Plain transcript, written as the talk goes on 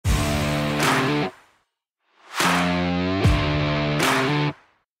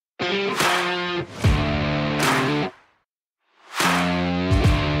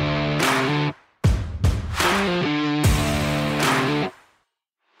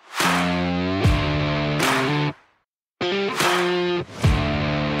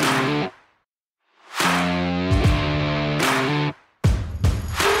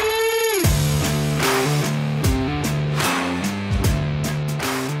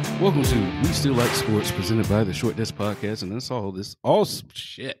Welcome to We Still Like Sports, presented by the Theshortdesk Podcast, and that's all this.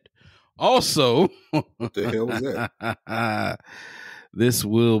 Shit. Also, What the hell was that? This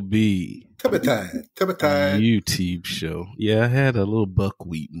will be Time. YouTube show. Yeah, I had a little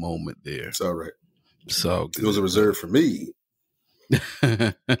buckwheat moment there. It's all right. So it was a reserve for me.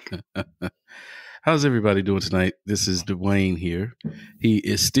 How's everybody doing tonight? This is Dwayne here. He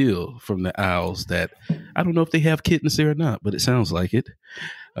is still from the Owls that I don't know if they have kittens there or not, but it sounds like it.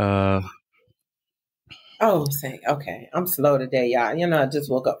 Okay. I'm slow today, y'all. You know, I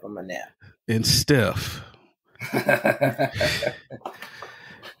just woke up from a nap. And Steph.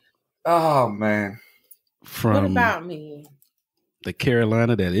 Oh, man. From what about me? The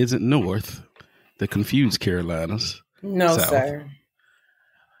Carolina that isn't north, the confused Carolinas. No, south. sir.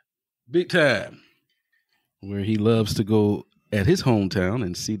 Big time. Where he loves to go at his hometown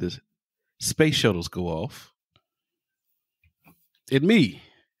and see the space shuttles go off. And me,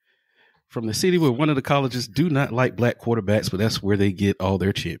 from the city where one of the colleges do not like black quarterbacks, but that's where they get all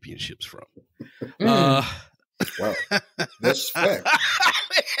their championships from. Wow. That's fact.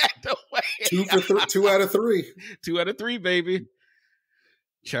 2 out of 3. 2 out of 3, baby.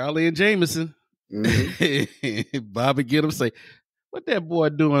 Charlie and Jameson. Mm-hmm. Bobby get him say, what that boy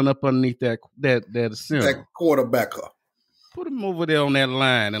doing up underneath that center? That quarterbacker. Put him over there on that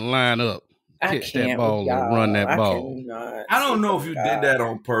line and line up. Catch that ball and run that ball. I don't know if you did that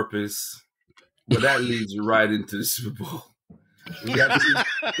on purpose, but that leads you right into the Super Bowl. We got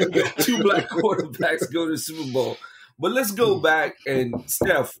two black quarterbacks go to the Super Bowl. But let's go back, and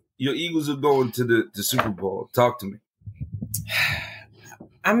Steph, your Eagles are going to the Super Bowl. Talk to me.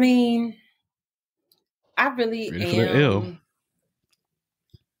 I mean, I really am.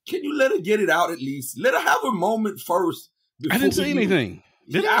 Can you let her get it out at least? Let her have a moment first. I didn't say anything.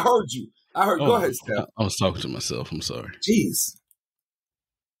 I heard you. Go ahead, Steph. I was talking to myself. I'm sorry. Jeez.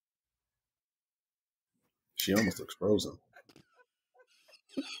 She almost looks frozen.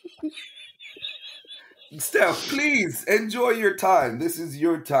 Steph, please enjoy your time. This is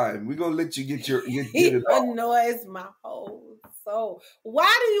your time. We're going to let you get it out. Annoys my whole soul.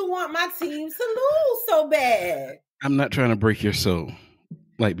 Why do you want my team to lose so bad? I'm not trying to break your soul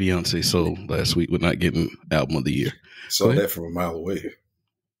like Beyonce sold last week with not getting album of the year. Saw that from a mile away.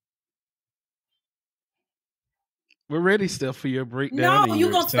 We're ready, Steph, for your breakdown. No,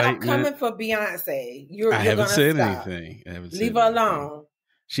 you're going to stop coming for Beyonce. I haven't said anything. Leave her alone.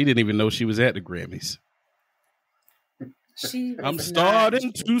 She didn't even know she was at the Grammys. I'm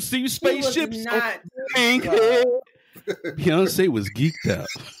starting to see spaceships. Beyonce was geeked out.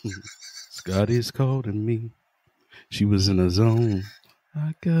 Scotty's calling me. She was in a zone.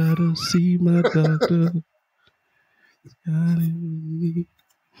 I gotta see my doctor.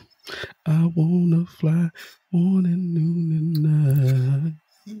 I wanna fly morning, noon, and night.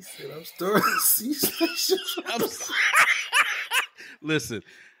 He said, I'm starting to see spaceships. Listen,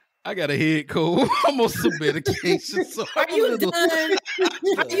 I got a head cold. I'm on some medication. So Are you done?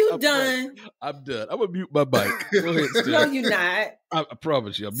 Done? I'm done. I'm gonna mute my mic. Go ahead, Steph. No, you're not. I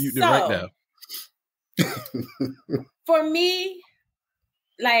promise you, I'm muting it right now. For me,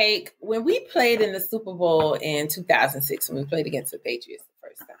 like when we played in the Super Bowl in 2006, when we played against the Patriots the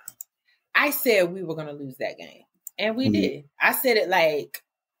first time, I said we were going to lose that game. And we did. I said it like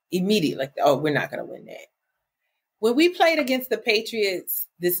immediately, like, oh, we're not going to win that. When we played against the Patriots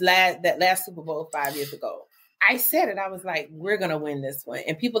that last Super Bowl 5 years ago, I said it. I was like, we're going to win this one.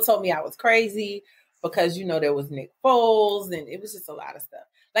 And people told me I was crazy because, you know, there was Nick Foles and it was just a lot of stuff.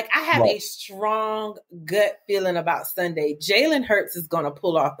 Like, I have a strong gut feeling about Sunday. Jalen Hurts is going to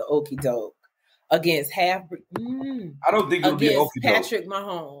pull off the okie doke against I don't think it'll be an okie doke. Patrick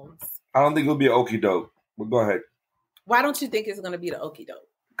Mahomes. I don't think it'll be an okie doke. But go ahead. Why don't you think it's going to be the okie doke?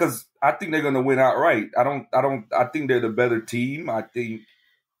 Because I think they're going to win outright. I think they're the better team. I think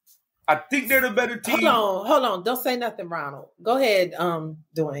they're the better team. Hold on. Don't say nothing, Ronald. Go ahead,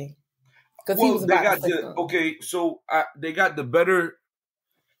 Dwayne. Because he was about to say something. Okay, so they got the better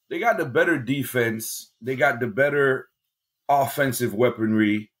defense. They got the better offensive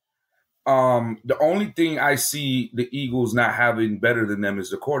weaponry. The only thing I see the Eagles not having better than them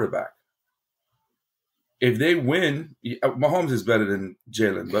is the quarterback. If they win, Mahomes is better than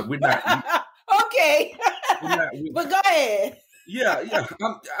Jalen, but we're not. Okay. But go ahead. Yeah.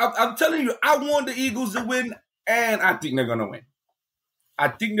 I'm telling you, I want the Eagles to win, and I think they're going to win. I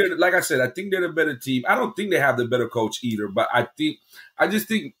think they're, like I said, I think they're the better team. I don't think they have the better coach either, but I just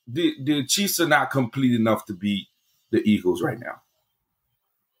think the Chiefs are not complete enough to beat the Eagles right now.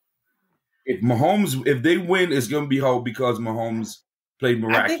 If they win, it's going to be hard because Mahomes played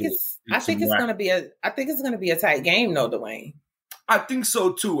miraculous. I think it's going to be a tight game, though, Dwayne. I think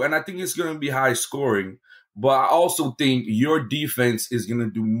so too, and I think it's going to be high scoring. But I also think your defense is going to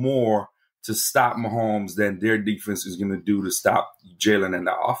do more to stop Mahomes than their defense is going to do to stop Jalen and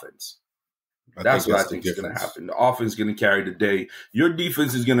the offense. That's what I think is going to happen. The offense is going to carry the day. Your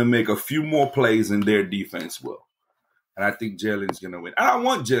defense is going to make a few more plays than their defense will. And I think Jalen's going to win. And I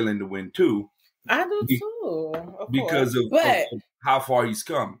want Jalen to win too. I do too. Because of how far he's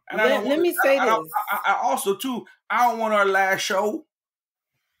come. And let me say this. I also, too, I don't want our last show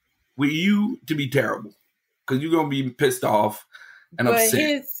with you to be terrible. Because you're going to be pissed off and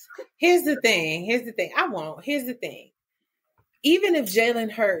upset. Here's the thing. Here's the thing. Even if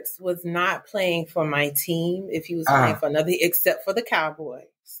Jalen Hurts was not playing for my team, if he was playing for another, except for the Cowboys,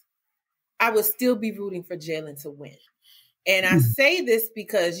 I would still be rooting for Jalen to win. And I say this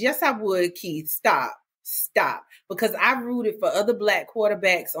because, yes, I would, Keith. Stop. Because I rooted for other black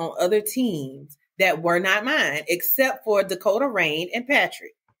quarterbacks on other teams that were not mine, except for Dakota Rain and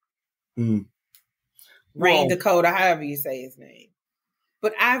Patrick. Rain Dakota, however you say his name.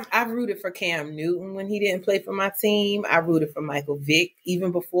 But I've rooted for Cam Newton when he didn't play for my team. I rooted for Michael Vick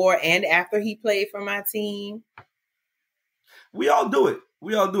even before and after he played for my team. We all do it.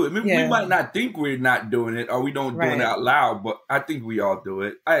 We might not think we're not doing it or we don't do it out loud, but I think we all do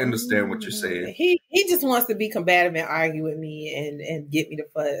it. I understand what you're saying. He just wants to be combative and argue with me and get me to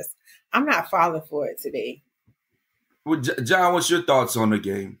fuss. I'm not falling for it today. Well, John, what's your thoughts on the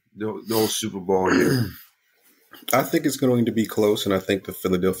game? The old Super Bowl here? I think it's going to be close, and I think the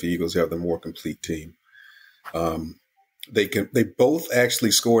Philadelphia Eagles have the more complete team. They both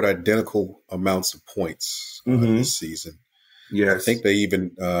actually scored identical amounts of points this season. Yes. I think they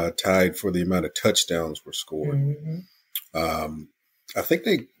even tied for the amount of touchdowns were scored. I think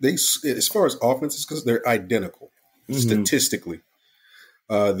they as far as offenses, because they're identical statistically.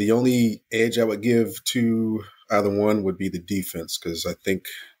 The only edge I would give to either one would be the defense, because I think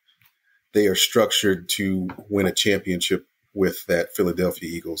they are structured to win a championship with that Philadelphia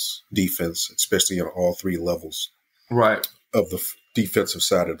Eagles defense, especially on all three levels of the defensive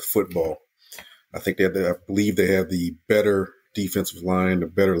side of the football. I believe they have the better defensive line, the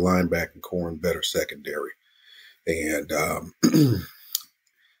better linebacking core, and better secondary. And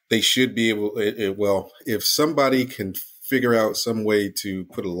they should be able, if somebody can figure out some way to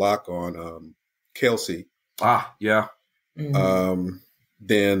put a lock on Kelsey.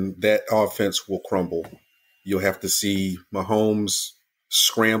 Then that offense will crumble. You'll have to see Mahomes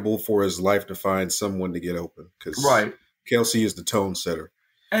scramble for his life to find someone to get open, because Kelsey is the tone setter.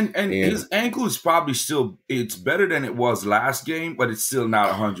 And his ankle is probably still, it's better than it was last game, but it's still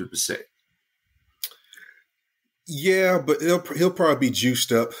not 100%. Yeah, but he'll probably be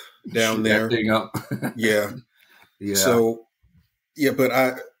juiced up down there. That thing up. Yeah. So, but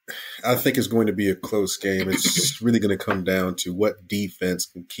I think it's going to be a close game. It's really going to come down to what defense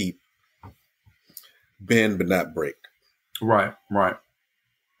can keep bend but not break. Right.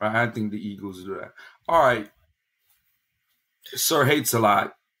 I think the Eagles do that. All right. Sir Hates a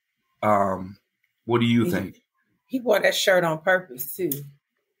Lot. What do you think? He wore that shirt on purpose, too.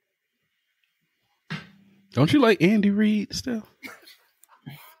 Don't you like Andy Reid still?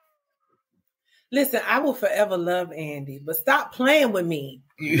 Listen, I will forever love Andy, but stop playing with me.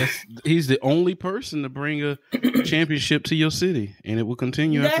 He's the only person to bring a championship to your city, and it will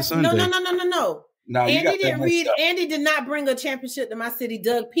continue after Sunday. No. Andy did not bring a championship to my city.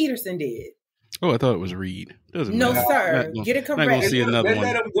 Doug Peterson did. Oh, I thought it was Reed. Doesn't no, matter. Sir. Get it correct. Not gonna see another they one.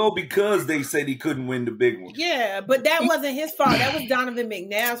 let him go because they said he couldn't win the big one. Yeah, but that wasn't his fault. That was Donovan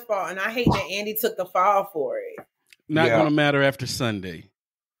McNabb's fault, and I hate that Andy took the fall for it. Not going to matter after Sunday.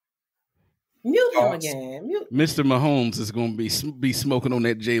 Mute him again. Mr. Mahomes is going to be smoking on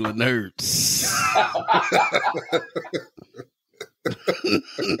that Jalen Hurts.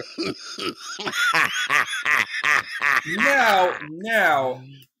 Now,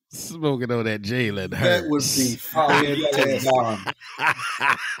 smoking on that Jalen Hurts. That was the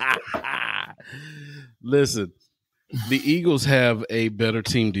Listen, the Eagles have a better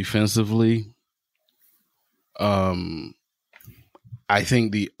team defensively. I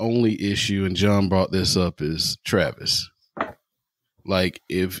think the only issue, and John brought this up, is Travis. Like,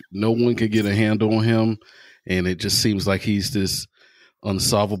 if no one can get a handle on him, and it just seems like he's this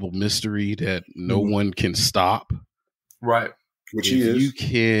unsolvable mystery that no one can stop. Right. Which he is. You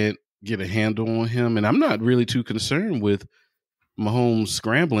can't get a handle on him. And I'm not really too concerned with Mahomes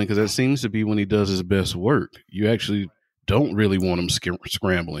scrambling, because that seems to be when he does his best work. You actually don't really want him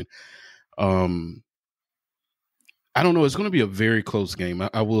scrambling. I don't know. It's going to be a very close game.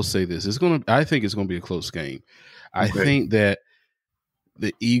 I will say this. I think it's going to be a close game. Okay. I think that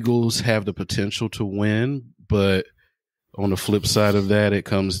the Eagles have the potential to win, but on the flip side of that, it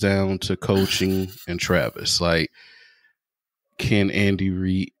comes down to coaching and Travis. Like, can Andy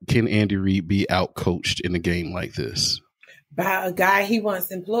Reid be out coached in a game like this? By a guy he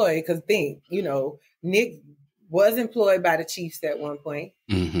once employed, because Nick was employed by the Chiefs at one point.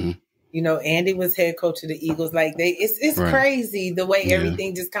 Mm-hmm. Andy was head coach of the Eagles. Like it's right. Crazy the way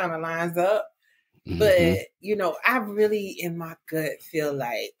everything just kind of lines up. Mm-hmm. But I really, in my gut, feel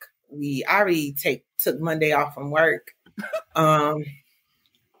like I already took Monday off from work.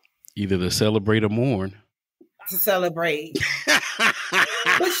 Either to celebrate or mourn. To celebrate.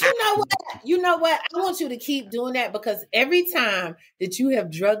 But you know what? I want you to keep doing that, because every time that you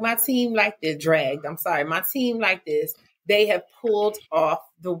have dragged my team like this, my team like this, they have pulled off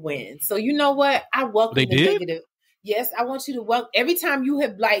the win. So you know what? I welcome the negative. Yes, I want you to welcome every time you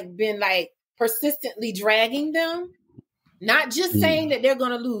have been persistently dragging them, not just saying that they're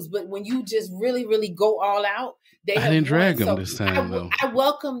going to lose, but when you just really, really go all out, I didn't drag them this time, though. I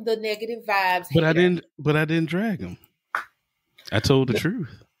welcome the negative vibes. But I didn't drag them. I told the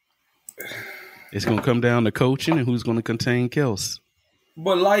truth. It's going to come down to coaching and who's going to contain Kels.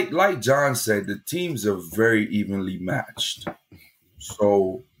 But like John said, the teams are very evenly matched.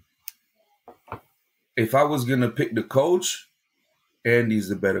 So if I was going to pick the coach, Andy's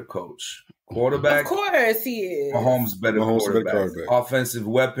the better coach. Quarterback, of course he is. Mahomes better quarterback. Offensive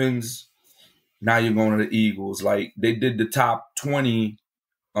weapons. Now you're going to the Eagles. Like, they did the top 20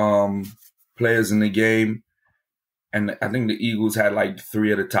 players in the game, and I think the Eagles had like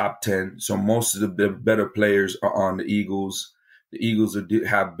 3 of the top 10. So most of the better players are on the Eagles. The Eagles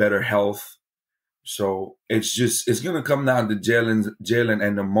have better health. So it's going to come down to Jalen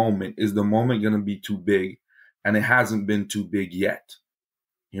and the moment. Is the moment going to be too big? And it hasn't been too big yet.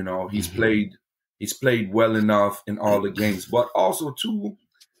 He's played well enough in all the games, but also too,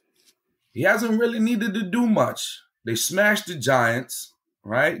 he hasn't really needed to do much. They smashed the Giants,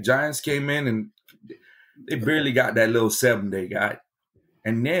 right? Giants came in and they barely got that little 7 they got.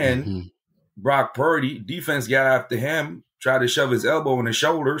 And then Brock Purdy, defense got after him, tried to shove his elbow in his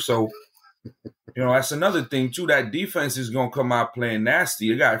shoulder. So, that's another thing too. That defense is going to come out playing nasty.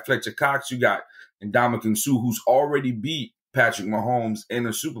 You got Fletcher Cox, you got Ndamukong Suh, who's already beat Patrick Mahomes in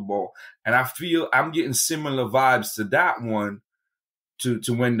the Super Bowl. And I feel I'm getting similar vibes to that one to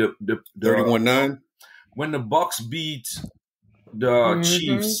when the 31-9 when the Bucs beat the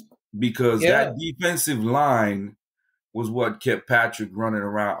Chiefs, because that defensive line was what kept Patrick running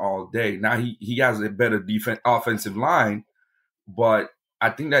around all day. Now he has a better offensive line, but I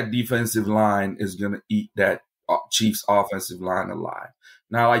think that defensive line is going to eat that Chiefs offensive line alive.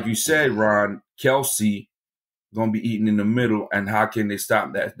 Now, like you said, Ron, Kelsey going to be eating in the middle, and how can they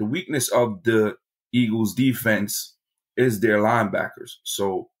stop that? The weakness of the Eagles defense is their linebackers.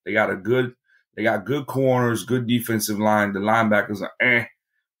 So they got good corners, good defensive line. The linebackers are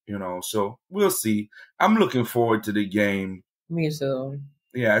so we'll see. I'm looking forward to the game. Me too.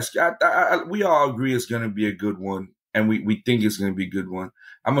 Yeah, we all agree it's going to be a good one, and we think it's going to be a good one.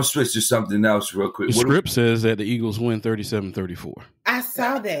 I'm going to switch to something else real quick. The script says that the Eagles win 37-34. I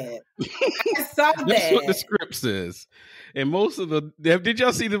saw that. That's what the script says. And most of did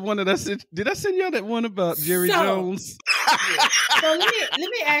y'all see the one that I sent? Did I send y'all that one about Jerry Jones? So let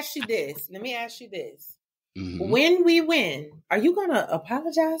me ask you this. Mm-hmm. When we win, are you going to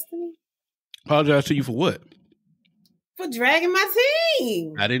apologize to me? Apologize to you for what? For dragging my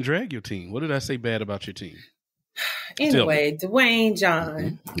team. I didn't drag your team. What did I say bad about your team? Anyway, Dwayne,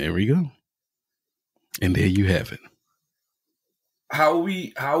 John. There we go. And there you have it. Have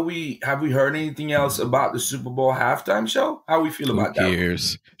we heard anything else about the Super Bowl halftime show? How we feel about that? Who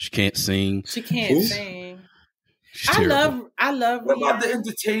cares? She can't sing. She can't sing. I love. What about the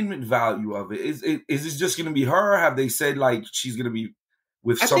entertainment value of it? Is this just going to be her? Have they said like she's going to be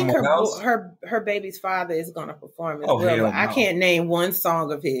with someone else? Her baby's father is going to perform as well. No. I can't name one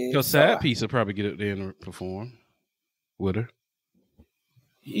song of his. Your side piece will probably get up there and perform with her.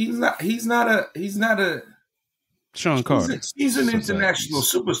 He's not a Sean Carter. He's an international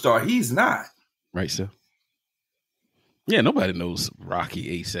superstar. He's not. Right, sir. Yeah, nobody knows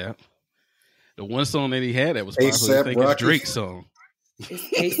Rocky ASAP. The one song that he had that was popular, I think, is Drake's song.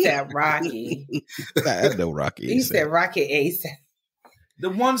 It's ASAP Rocky. I know Rocky ASAP. He said Rocky ASAP. The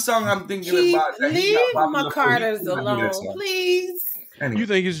one song I'm thinking about. Leave my Carters alone, please. Anyway.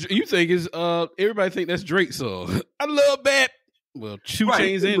 You think is everybody think that's Drake's song. I love that. Well, 2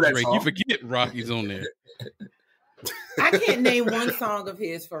 Chainz and Drake. You forget Rocky's on there. I can't name one song of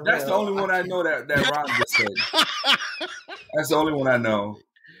his for real. That's the only one I know that Ron just said. That's the only one I know.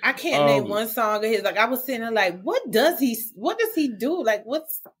 I can't name one song of his. Like I was sitting there like, what does he do? Like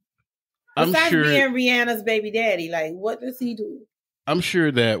Besides sure being Rihanna's baby daddy, like, what does he do? I'm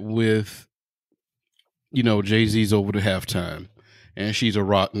sure that with, Jay-Z's over the halftime and she's a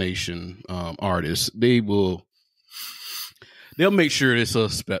Rock Nation artist, they'll make sure it's a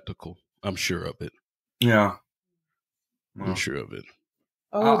spectacle. I'm sure of it. Yeah. I'm sure of it.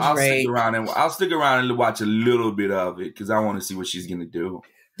 Oh, I'll stick around and watch a little bit of it because I want to see what she's gonna do.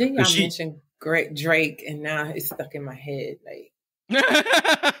 Didn't y'all mention Drake, and now it's stuck in my head. Like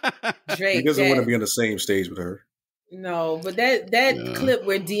Drake, he doesn't want to be on the same stage with her. No, but that clip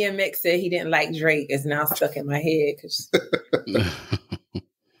where DMX said he didn't like Drake is now stuck in my head because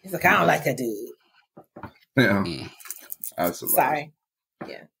he's like, I don't like that dude. Yeah, absolutely. Sorry.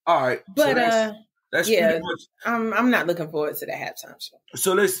 Yeah. All right, but so that's pretty much. I'm not looking forward to the halftime show.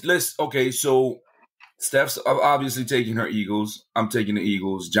 So let's okay. So Steph's obviously taking her Eagles. I'm taking the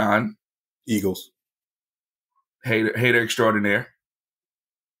Eagles. John, Eagles. Hater extraordinaire.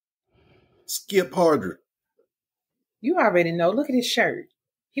 Skip Harder. You already know. Look at his shirt.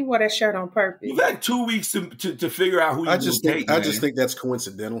 He wore that shirt on purpose. You've had 2 weeks to figure out who you take. I just think that's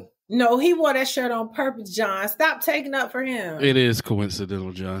coincidental. No, he wore that shirt on purpose, John. Stop taking up for him. It is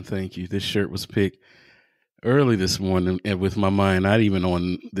coincidental, John. Thank you. This shirt was picked early this morning and with my mind not even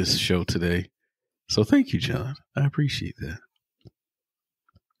on this show today. So thank you, John. I appreciate that.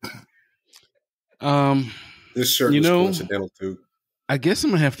 This shirt was coincidental too. I guess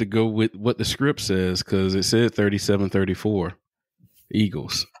I'm going to have to go with what the script says because it said 37-34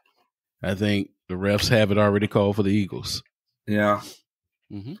 Eagles. I think the refs have it already called for the Eagles. Yeah.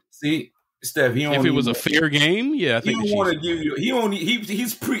 Mm-hmm. See, Steph, if it was a fair game, yeah, I think he want to give you.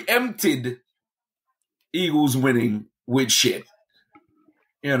 He's preempted Eagles winning with shit.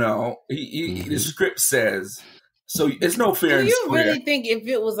 The script says so. It's no fair. Do you really think if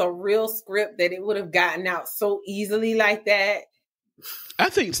it was a real script that it would have gotten out so easily like that? I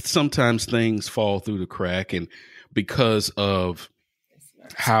think sometimes things fall through the crack, and because of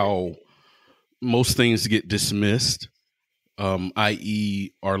how most things get dismissed.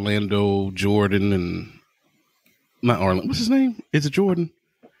 I.e. Orlando Jordan and not Orlando. What's his name? Is it Jordan?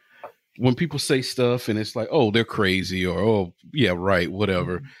 When people say stuff and it's like, oh, they're crazy or, oh, yeah, right,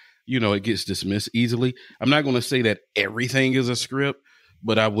 whatever. It gets dismissed easily. I'm not going to say that everything is a script,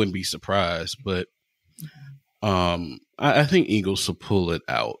 but I wouldn't be surprised. But I think Eagles will pull it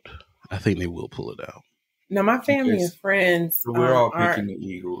out. I think they will pull it out. Now, my family and friends. So we're all picking the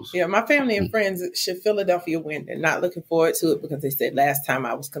Eagles. Yeah, my family and friends should Philadelphia win. They're not looking forward to it because they said last time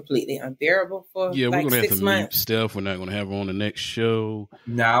I was completely unbearable for we're going to have to 6 months. meet Steph. We're not going to have her on the next show.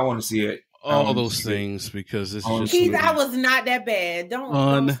 Nah, I want to see it. All those things because it's just. Keith, I was not that bad.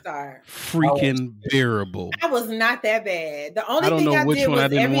 Don't start. Freaking bearable. I was not that bad. The only thing I did was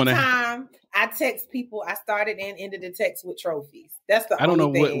every time I text people, I started and ended the text with trophies. That's the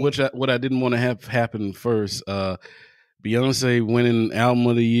only thing. I don't know what I didn't want to have happen first. Beyonce winning album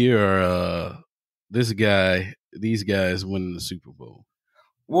of the year or these guys winning the Super Bowl.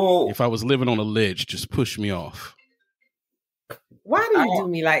 Well, if I was living on a ledge, just push me off. Why do you do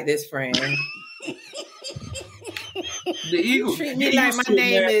me like this, friend? The Eagles treat me like my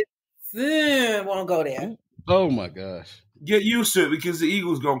name is. Won't go there. Oh my gosh! Get used to it because the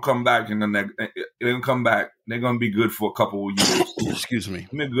Eagles gonna come back and then they're gonna come back. They're gonna be good for a couple of years. Excuse me.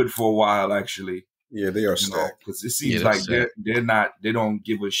 They're good for a while, actually. Yeah, they are stacked. Because it seems like they're not. They don't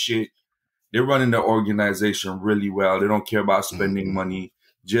give a shit. They're running their organization really well. They don't care about spending money.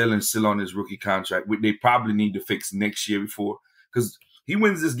 Jalen's still on his rookie contract, which they probably need to fix next year before. Because he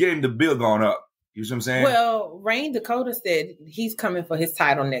wins this game, the bill gone up. You see what I'm saying? Well, Rain Dakota said he's coming for his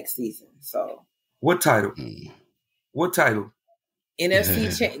title next season. So what title? What title?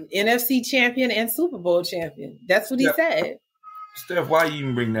 NFC champion and Super Bowl champion. That's what he said. Steph, why you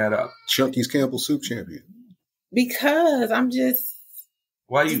even bring that up? Chunky's Campbell Soup champion. Because I'm just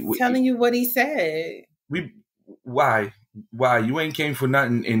telling you what he said. Why you ain't came for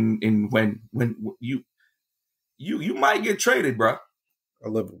nothing in when you might get traded, bro. I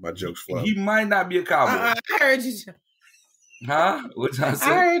love it when my jokes fly. You might not be a Cowboy. I heard you. Huh? What John said?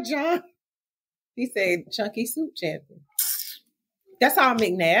 I heard John. He said Chunky Soup champion. That's all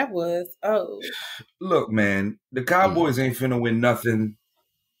McNabb was. Oh. Look, man, the Cowboys ain't finna win nothing.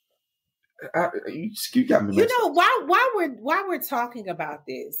 You got me. You know, why we're talking about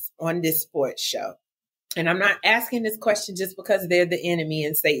this on this sports show, and I'm not asking this question just because they're the enemy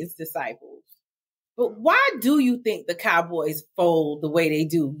and Satan's disciples, but why do you think the Cowboys fold the way they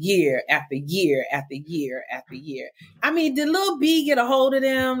do year after year after year after year? I mean, did Lil B get a hold of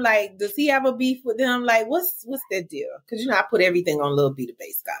them? Like, does he have a beef with them? Like, what's their deal? Because, I put everything on Lil B, the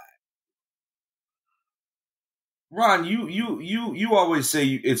bass guy. Ron, you always say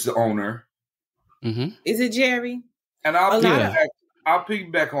it's the owner. Mm-hmm. Is it Jerry? And I'll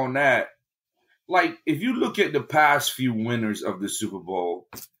piggyback on that. Like, if you look at the past few winners of the Super Bowl,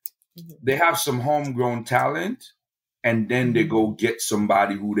 they have some homegrown talent, and then they go get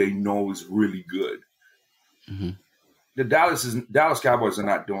somebody who they know is really good. Mm-hmm. The Dallas Cowboys are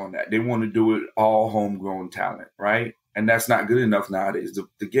not doing that. They want to do it all homegrown talent, right? And that's not good enough nowadays.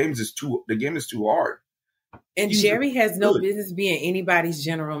 The game is too hard. And Jerry has no business being anybody's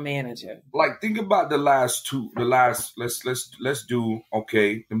general manager. Like, think about let's do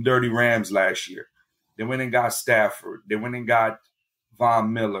them dirty Rams last year. They went and got Stafford. They went and got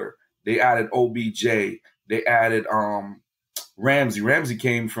Von Miller. They added OBJ. They added Ramsey. Ramsey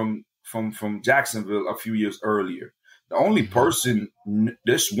came from Jacksonville a few years earlier. The only person,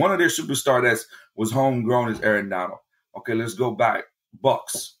 one of their superstars that was homegrown is Aaron Donald. Okay, let's go back.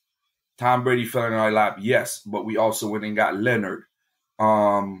 Bucks. Tom Brady fell in our lap, yes, but we also went and got Leonard.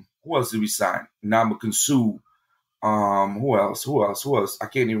 Who else did we sign? Ndamukong Suh. Who else? I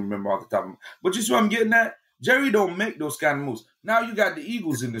can't even remember off the top of my head. But you see what I'm getting at? Jerry don't make those kind of moves. Now you got the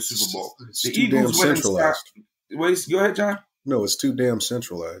Eagles in the Super Bowl. It's the too Eagles damn centralized. Wait, go ahead, John. No, it's too damn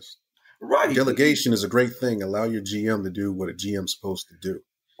centralized. Right. Delegation is a great thing. Allow your GM to do what a GM's supposed to do.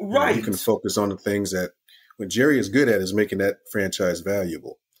 Right. You can focus on the things that what Jerry is good at is making that franchise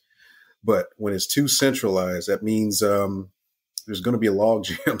valuable. But when it's too centralized, that means there's going to be a log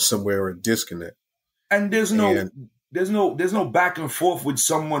jam somewhere or a disconnect. And there's no back and forth with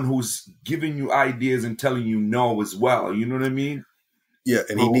someone who's giving you ideas and telling you no as well. You know what I mean? Yeah,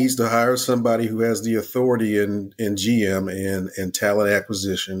 and he needs to hire somebody who has the authority in GM and talent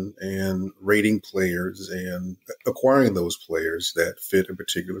acquisition and rating players and acquiring those players that fit a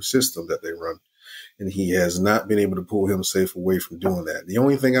particular system that they run. And he has not been able to pull himself away from doing that. The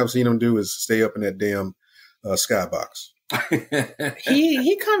only thing I've seen him do is stay up in that damn skybox.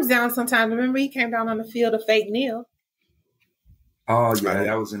 He comes down sometimes. Remember, he came down on the field of fake Neil. Oh yeah,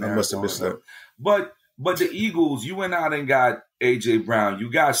 that was in Arizona. I must have missed that. But the Eagles, you went out and got AJ Brown.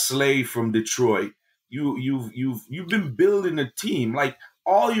 You got Slay from Detroit. You've been building a team. Like,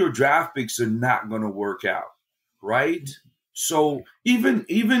 all your draft picks are not going to work out, right? So even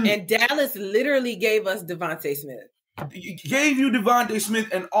and Dallas literally gave us Devontae Smith. Gave you Devontae Smith,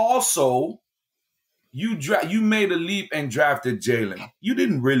 and also you made a leap and drafted Jalen. You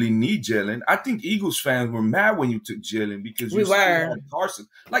didn't really need Jalen. I think Eagles fans were mad when you took Jalen because you still had Carson.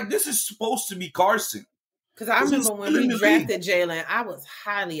 Like, this is supposed to be Carson. Because I remember when we drafted Jalen, I was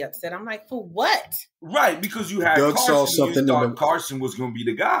highly upset. I'm like, for what? Right, because you had Doug Carson. Saw something you thought Carson was going to be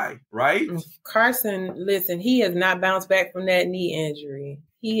the guy, right? Carson, listen, he has not bounced back from that knee injury.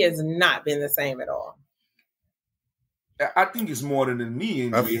 He has not been the same at all. I think it's more than a knee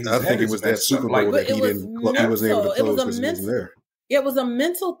injury. I think it was that Super Bowl that he wasn't able to close because he wasn't there. It was a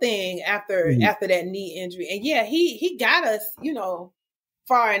mental thing after that knee injury. And yeah, he got us,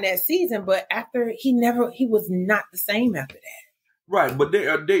 far in that season, but after he was not the same after that. Right, but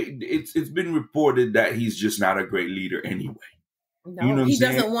it's been reported that he's just not a great leader anyway. No, he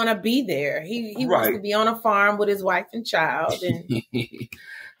doesn't want to be there. He wants to be on a farm with his wife and child. And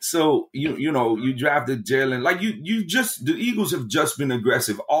so you drafted Jalen. Like the Eagles have just been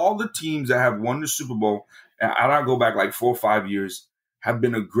aggressive. All the teams that have won the Super Bowl, and I go back like 4 or 5 years, have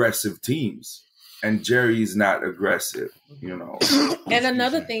been aggressive teams. And Jerry's not aggressive, And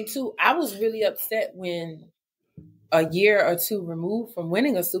another thing, too, I was really upset when a year or two removed from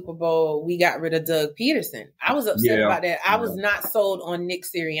winning a Super Bowl, we got rid of Doug Peterson. I was upset about that. I was not sold on Nick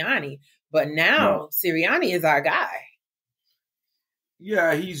Sirianni. But now Sirianni is our guy.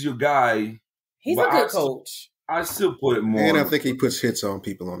 Yeah, he's your guy. He's a good coach. I still put it more. And I think he puts hits on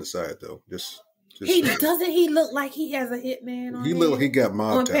people on the side, though. He look like he has a hitman on he got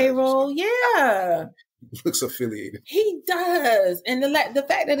mob on payroll. Yeah. He looks affiliated. He does. And the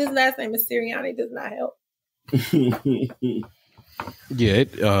fact that his last name is Sirianni does not help. Yeah,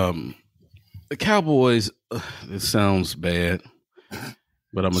 the Cowboys, it sounds bad,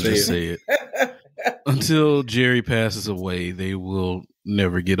 but I'm going to just say it. Until Jerry passes away, they will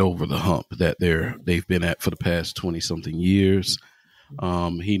never get over the hump that they've been at for the past 20-something years.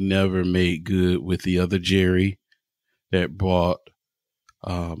 He never made good with the other Jerry that brought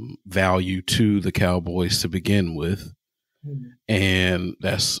value to the Cowboys to begin with. Mm-hmm. And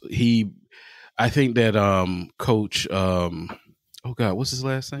I think that coach, oh God, what's his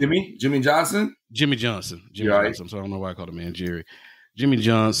last name? Jimmy Johnson? Jimmy Johnson. Johnson. So I don't know why I called him man Jerry. Jimmy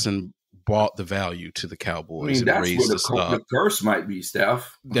Johnson brought the value to the Cowboys. That's where the curse might be,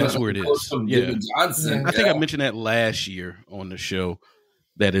 Steph. That's where it is. Yeah. Jimmy Johnson. I think I mentioned that last year on the show,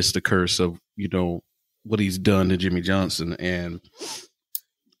 that it's the curse of, what he's done to Jimmy Johnson. And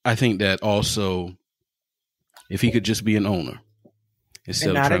I think that also, if he could just be an owner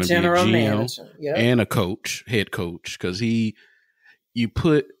instead of trying to be a GM and a coach, head coach, because you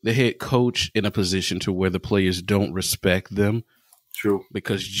put the head coach in a position to where the players don't respect them. True.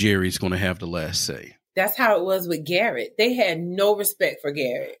 Because Jerry's going to have the last say. That's how it was with Garrett. They had no respect for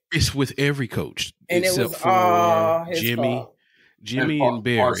Garrett. It's with every coach, and except it was for all his Jimmy, fault. and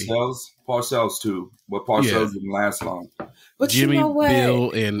Barry. Parcells too, but Parcells didn't last long. But Jimmy, you know what?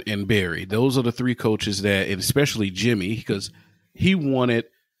 Bill, and Barry. Those are the three coaches that, and especially Jimmy, because he wanted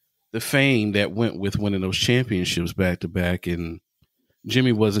the fame that went with winning those championships back to back, and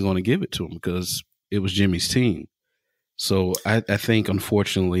Jimmy wasn't going to give it to him because it was Jimmy's team. So I think,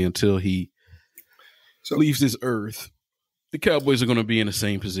 unfortunately, until he leaves this earth, the Cowboys are going to be in the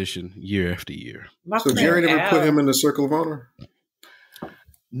same position year after year. So Jerry never put him in the Circle of Honor?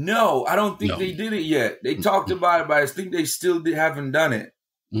 No, I don't think they did it yet. They talked about it, but I think they still haven't done it.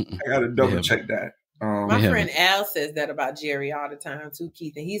 I got to double check that. My friend Al says that about Jerry all the time too,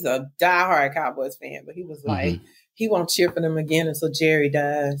 Keith, and he's a diehard Cowboys fan, but he was like, he won't cheer for them again until Jerry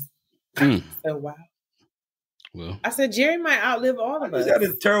dies. So wow. Well, I said Jerry might outlive all of us. I just had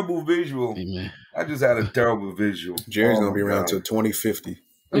a terrible visual. Jerry's gonna be around till 2050.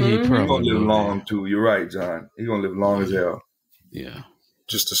 He's gonna live long too. You're right, John. He's gonna live long as hell. Yeah,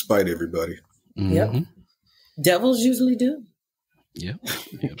 just to spite everybody. Yep. Devils usually do. Yep,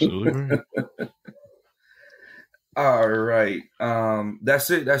 absolutely right. All right. That's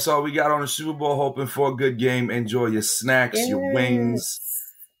it. That's all we got on the Super Bowl. Hoping for a good game. Enjoy your snacks, your wings,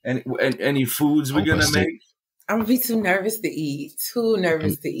 and any foods we're gonna make. I'm gonna be too nervous to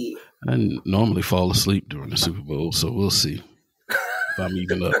eat. I normally fall asleep during the Super Bowl, so we'll see if I'm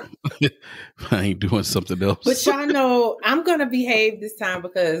even up. If I ain't doing something else. But y'all know I'm gonna behave this time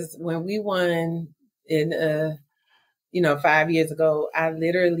because when we won in 5 years ago, I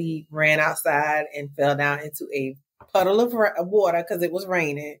literally ran outside and fell down into a puddle of water because it was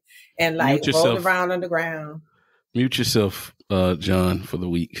raining and rolled around on the ground. Mute yourself, John, for the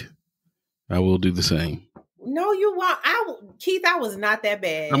week. I will do the same. No, you won't. Keith, I was not that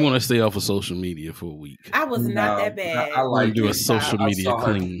bad. I'm going to stay off of social media for a week. I was not that bad. I like do a social media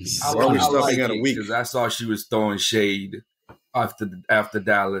cleanse. I like it because I saw she was throwing shade after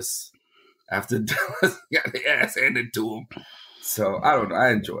Dallas. After Dallas got the ass handed to him. So, I don't know.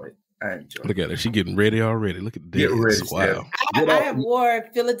 I enjoy it. Look at her. She getting ready already. Look at the Get ready. Wow. I have wore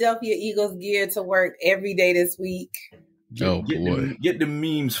Philadelphia Eagles gear to work every day this week. Get the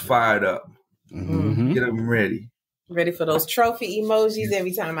memes fired up. Mm-hmm. Get them ready. Ready for those trophy emojis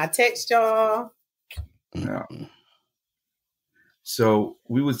every time I text y'all. Yeah. So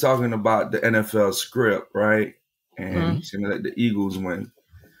we were talking about the NFL script, right? And he's going to let the Eagles win.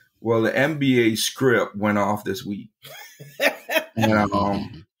 Well, the NBA script went off this week.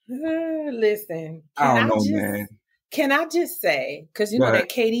 And, listen. I don't know, man. Can I just say, because that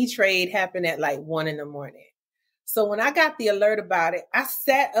KD trade happened at 1 a.m. So when I got the alert about it, I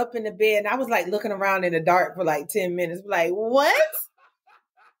sat up in the bed and I was looking around in the dark for 10 minutes. What?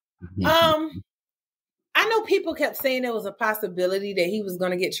 I know people kept saying there was a possibility that he was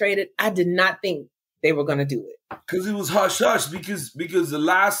going to get traded. I did not think they were going to do it. Because it was hush-hush. Because the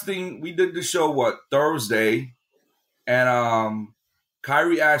last thing we did the show, Thursday? And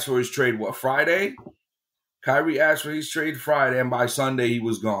Kyrie asked for his trade, Friday? Kyrie asked for his trade Friday, and by Sunday he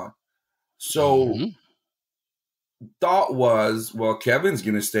was gone. So thought was, Kevin's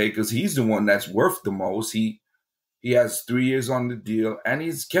going to stay because he's the one that's worth the most. He has 3 years on the deal, and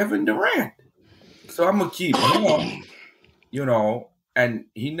he's Kevin Durant. So I'm going to keep him, and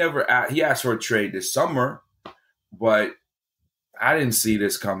he asked for a trade this summer, but I didn't see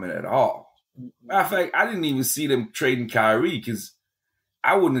this coming at all. Matter of fact, I didn't even see them trading Kyrie because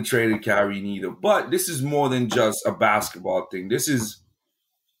I wouldn't have traded Kyrie neither. But this is more than just a basketball thing. This is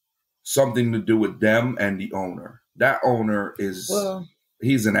something to do with them and the owner. That owner he's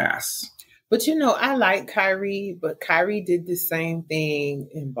an ass. But I like Kyrie, but Kyrie did the same thing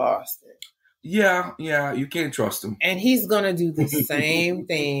in Boston. Yeah, you can't trust him. And he's going to do the same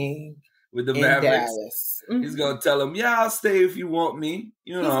thing with the in Mavericks. Dallas. He's going to tell him, I'll stay if you want me.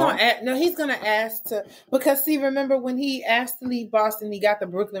 He's going to ask to, because remember when he asked to leave Boston, he got to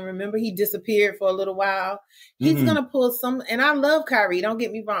Brooklyn. Remember he disappeared for a little while. He's going to pull and I love Kyrie, don't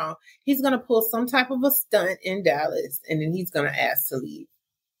get me wrong. He's going to pull some type of a stunt in Dallas and then he's going to ask to leave.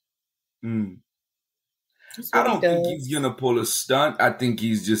 I don't think he's going to pull a stunt. I think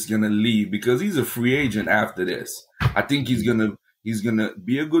he's just going to leave because he's a free agent after this. I think he's going to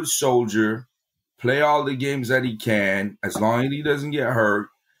be a good soldier, play all the games that he can, as long as he doesn't get hurt,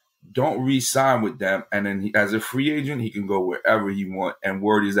 don't re-sign with them, and then as a free agent, he can go wherever he wants. And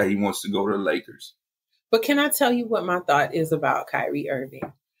word is that he wants to go to the Lakers. But can I tell you what my thought is about Kyrie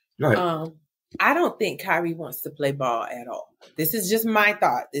Irving? Go ahead. I don't think Kyrie wants to play ball at all. This is just my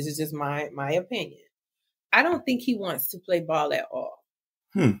thought. This is just my opinion. I don't think he wants to play ball at all.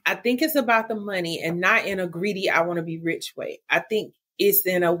 I think it's about the money, and not in a greedy, I want to be rich way. I think it's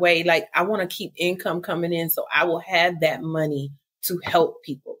in a way like I want to keep income coming in, so I will have that money to help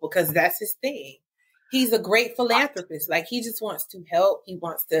people, because that's his thing. He's a great philanthropist. Like, he just wants to help. He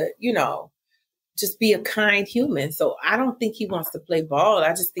wants to, just be a kind human. So I don't think he wants to play ball.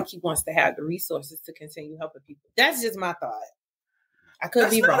 I just think he wants to have the resources to continue helping people. That's just my thought. I could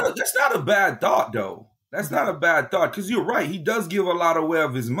be wrong. That's not a bad thought, though. That's not a bad thought, because you're right. He does give a lot away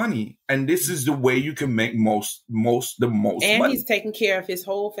of his money, and this is the way you can make the most and money. He's taking care of his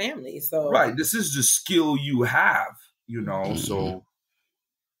whole family. So right, this is the skill you have, So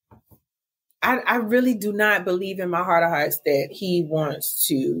I really do not believe in my heart of hearts that he wants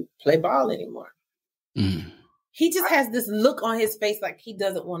to play ball anymore. He just has this look on his face like he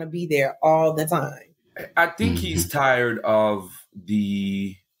doesn't want to be there all the time. I think he's tired of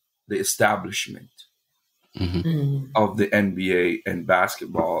the establishment of the NBA and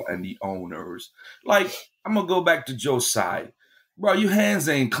basketball and the owners. Like, I'm going to go back to Joe's side. Bro, your hands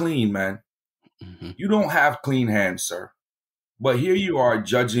ain't clean, man. You don't have clean hands, sir. But here you are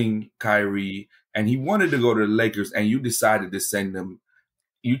judging Kyrie, and he wanted to go to the Lakers, and you decided to send him.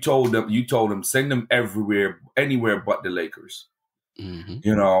 You told him send him anywhere but the Lakers.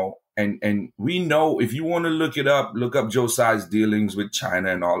 And we know, if you want to look up Joe Tsai's dealings with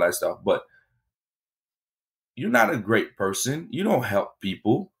China and all that stuff. But you're not a great person. You don't help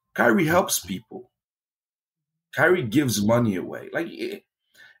people. Kyrie helps people. Kyrie gives money away.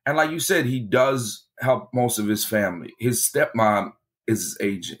 And like you said, he does help most of his family. His stepmom is his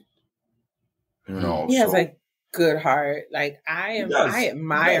agent. He has a good heart. Like, I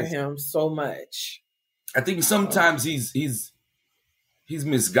admire him so much. I think sometimes he's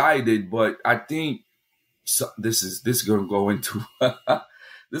misguided, but I think this is going to go into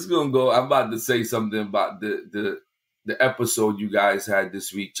this is going to go. I'm about to say something about the episode you guys had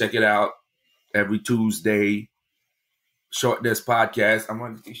this week. Check it out every Tuesday. Theshortdesk Podcast. I'm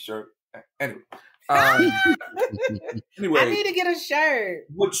on the shirt. Anyway. Anyway, I need to get a shirt.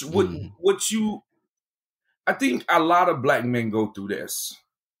 I think a lot of black men go through this.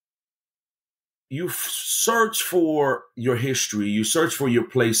 You search for your history, you search for your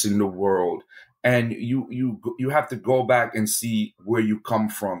place in the world, and you have to go back and see where you come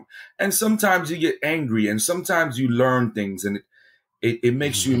from. And sometimes you get angry, and sometimes you learn things, and it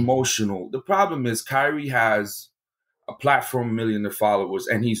makes you emotional. The problem is Kyrie has a platform, million of followers,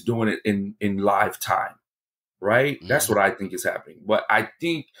 and he's doing it in live time, right? That's what I think is happening. But I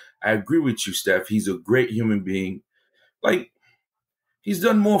think I agree with you, Steph. He's a great human being. Like, he's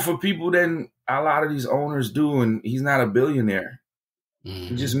done more for people than a lot of these owners do, and he's not a billionaire.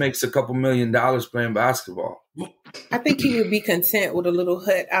 He just makes a couple $1 million playing basketball. I think he would be content with a little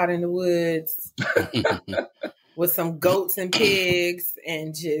hut out in the woods with some goats and pigs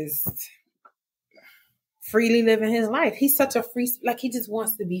and just freely living his life. He's such a free, like, he just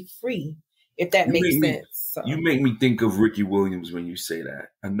wants to be free, if that makes sense. So. You make me think of Ricky Williams when you say that.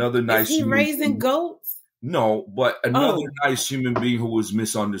 Another nice Is he raising goats? No, but another nice human being who was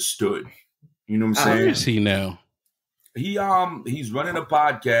misunderstood. You know what I'm saying? Where is he now? He's running a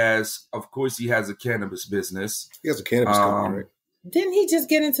podcast. Of course, he has a cannabis business. He has a cannabis company, right? Didn't he just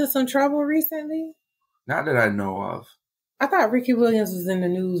get into some trouble recently? Not that I know of. I thought Ricky Williams was in the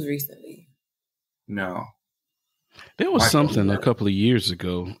news recently. No. There was something a couple of years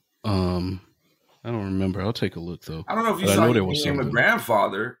ago. I don't remember. I'll take a look, though. I don't know if you saw he became a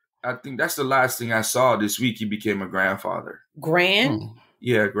grandfather. I think that's the last thing I saw this week. He became a grandfather.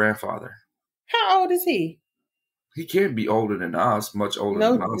 Yeah, grandfather. How old is he? He can't be older than us, much older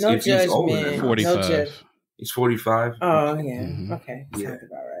than us. No judgment. He's older than 45. He's 45. Oh, yeah. Okay. Yeah. Sounds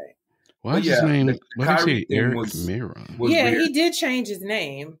about right. Why is his name? Why did he say Eric Miron? Yeah, weird. He did change his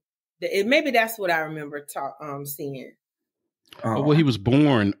name. Maybe that's what I remember seeing. Well, he was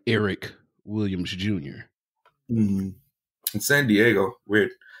born Eric Williams Jr. In San Diego.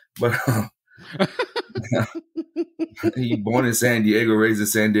 Weird. But he born in San Diego, raised in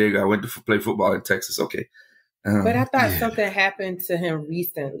San Diego. I went to play football in Texas. Okay. But I thought something happened to him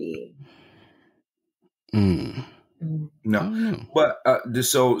recently. No. But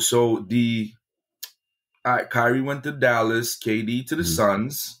Kyrie went to Dallas, KD to the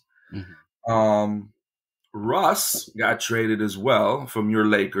Suns. Russ got traded as well from your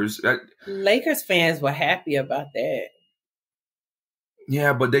Lakers. Lakers fans were happy about that.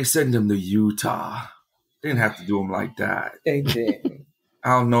 Yeah, but they sent him to Utah. They didn't have to do him like that. They did. I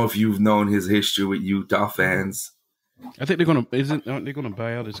don't know if you've known his history with Utah fans. I think aren't they gonna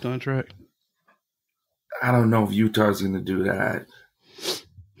buy out his contract? I don't know if Utah's gonna do that.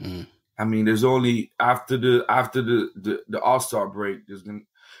 I mean, there's only after the All-Star break, there's gonna,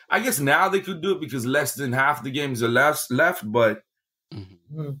 I guess now they could do it because less than half the games are left, but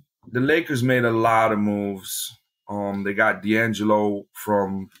the Lakers made a lot of moves. They got D'Angelo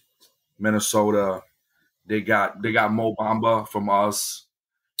from Minnesota. They got Mo Bamba from us.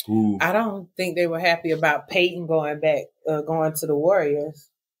 Who I don't think they were happy about Peyton going to the Warriors.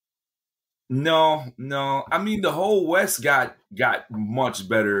 No. I mean, the whole West got much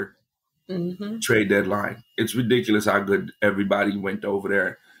better trade deadline. It's ridiculous how good everybody went over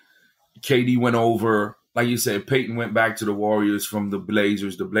there. KD went over. Like you said, Peyton went back to the Warriors from the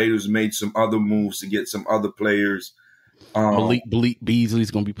Blazers. The Blazers made some other moves to get some other players. Malik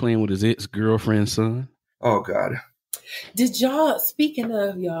Beasley's going to be playing with his ex-girlfriend's son. Oh, God. Did y'all, speaking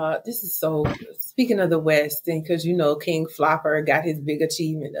of the West, and because, King Flopper got his big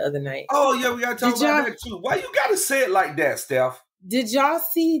achievement the other night. Oh, yeah, we got to talk about that, too. Why you got to say it like that, Steph? Did y'all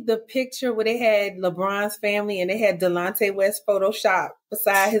see the picture where they had LeBron's family and they had Delonte West Photoshop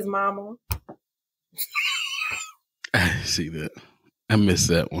beside his mama? I see that. I missed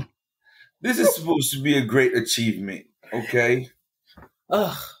that one. This is supposed to be a great achievement, okay?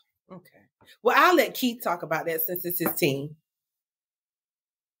 Ugh, okay. Well, I'll let Keith talk about that since it's his team.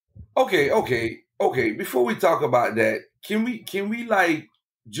 Okay. Before we talk about that, can we like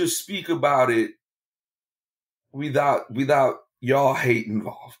just speak about it without y'all hate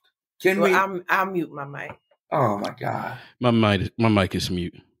involved? I'll mute my mic. Oh my God. My mic is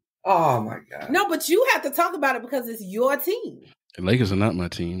mute. Oh my God. No, but you have to talk about it because it's your team. The Lakers are not my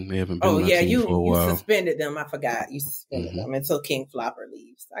team. They haven't been my team for a while. You suspended them. I forgot. You suspended them until King Flopper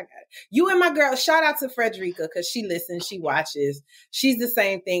leaves. I got it. You and my girl, shout out to Frederica because she listens, she watches. She's the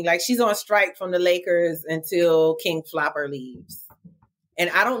same thing. Like she's on strike from the Lakers until King Flopper leaves.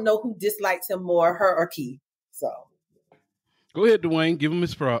 And I don't know who dislikes him more, her or Keith. So go ahead, Dwayne. Give him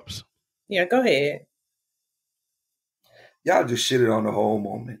his props. Yeah, go ahead. Y'all just shitted on the whole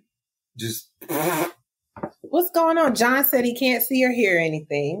moment. Just what's going on? John said he can't see or hear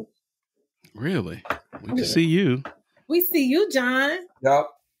anything. Really? We can see you. We see you, John. Yep.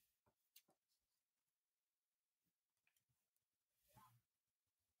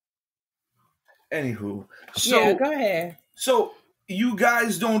 Anywho, yeah, go ahead. So you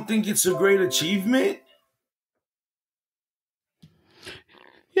guys don't think it's a great achievement?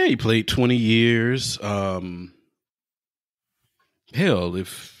 Yeah, he played 20 years. Hell,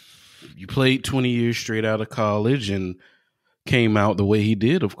 if you played 20 years straight out of college and came out the way he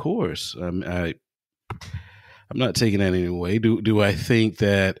did, of course. I'm not taking that anyway. Do I think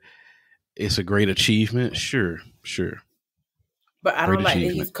that it's a great achievement? Sure. But I don't like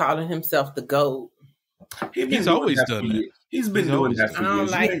that he's calling himself the GOAT. He's always done that. He's been doing that for years. I don't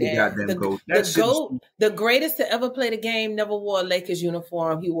like that. The greatest to ever play the game never wore a Lakers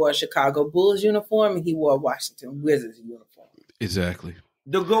uniform. He wore a Chicago Bulls uniform and he wore a Washington Wizards uniform. Exactly.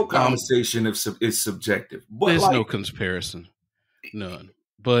 The GOAT conversation is subjective. But there's no comparison. None.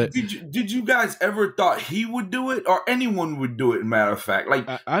 But did you guys ever thought he would do it or anyone would do it? Matter of fact, like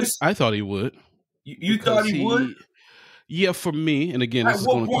I thought he would. You thought he would? Yeah, for me. And again, this is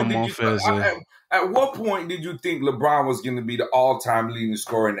going to come off as At what point did you think LeBron was going to be the all-time leading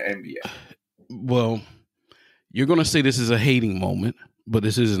scorer in the NBA? Well, you're going to say this is a hating moment, but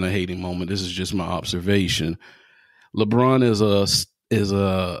this isn't a hating moment. This is just my observation. LeBron is a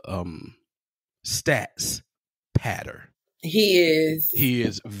stats patter. He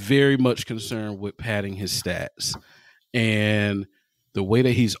is very much concerned with padding his stats. And the way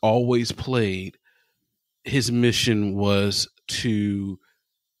that he's always played, his mission was to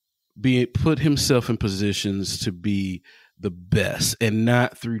put himself in positions to be the best, and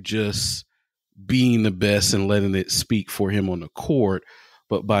not through just being the best and letting it speak for him on the court,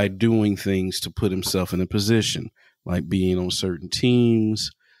 but by doing things to put himself in a position, like being on certain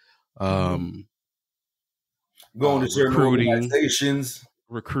teams, going to certain organizations,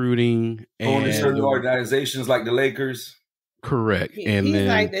 recruiting, going to certain organizations like the Lakers. Correct. He's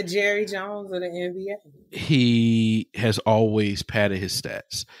like the Jerry Jones of the NBA. He has always padded his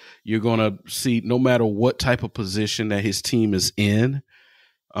stats. You're going to see, no matter what type of position that his team is in,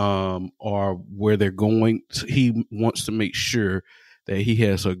 or where they're going, he wants to make sure that he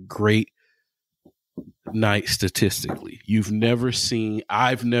has a great night statistically.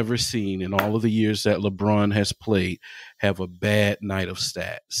 I've never seen in all of the years that LeBron has played have a bad night of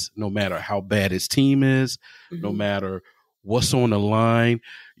stats, no matter how bad his team is, no matter what's on the line.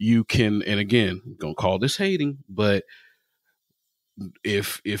 You can, and again, I'm gonna call this hating, but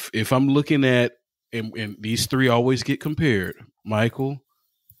if I'm looking at, and these three always get compared, Michael,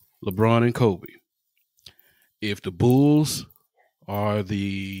 LeBron, and Kobe. If the Bulls are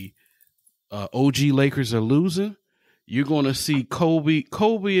the OG Lakers are losing, you're going to see Kobe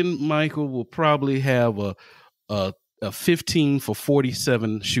and Michael will probably have a 15 for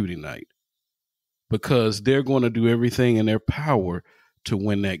 47 shooting night, because they're going to do everything in their power to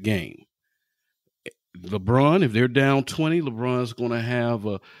win that game. LeBron, if they're down 20, LeBron's going to have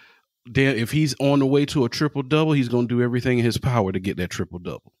if he's on the way to a triple-double, he's going to do everything in his power to get that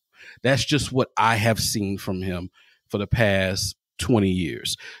triple-double. That's just what I have seen from him for the past 20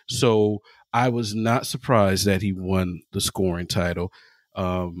 years. So I was not surprised that he won the scoring title.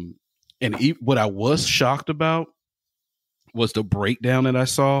 What I was shocked about was the breakdown that I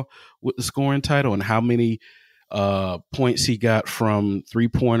saw with the scoring title and how many points he got from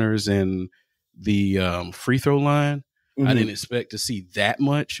three-pointers and the free throw line. Mm-hmm. I didn't expect to see that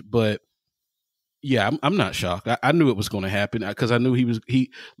much, but yeah, I'm not shocked. I knew it was going to happen because I knew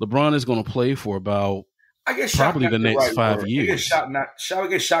LeBron is going to play for about probably the next 5 years. I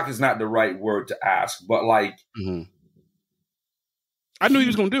guess shock is not the right word to ask, but like, I knew he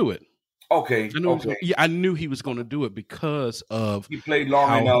was going to do it. Okay. I knew he was going to do it because of he played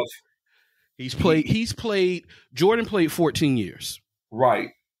long enough. Jordan played 14 years. Right.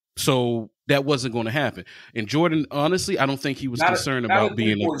 So that wasn't going to happen. And Jordan, honestly, I don't think he was concerned about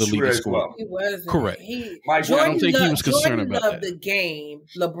being the leading scorer. He wasn't. Correct. I don't think he was concerned about that. Jordan loved the game.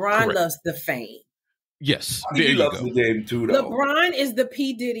 LeBron loves the fame. Yes. He loves the game too, though. LeBron is the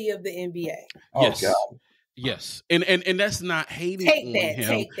P. Diddy of the NBA. Yes. God. Yes. And that's not hating on him.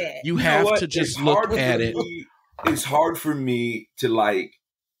 Take that. You have to just look at it. It's hard for me to like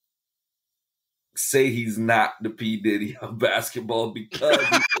say he's not the P. Diddy of basketball because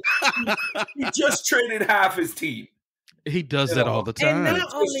he just traded half his team. He does that all the time. And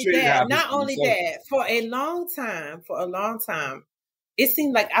not only that, for a long time, it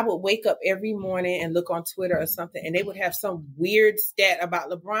seemed like I would wake up every morning and look on Twitter or something, and they would have some weird stat about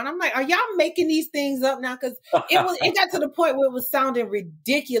LeBron. I'm like, are y'all making these things up now? Because it got to the point where it was sounding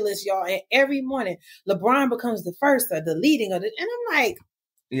ridiculous, y'all. And every morning, LeBron becomes the first or the leading, and I'm like,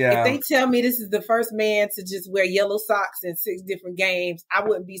 if they tell me this is the first man to just wear yellow socks in 6 different games, I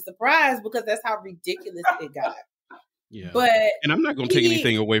wouldn't be surprised because that's how ridiculous it got. Yeah, and I'm not going to take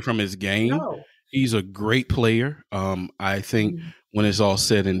anything away from his game. No. He's a great player. I think when it's all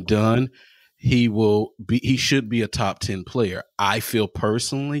said and done, he should be a top 10 player. I feel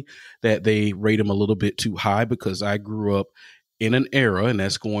personally that they rate him a little bit too high because I grew up in an era, and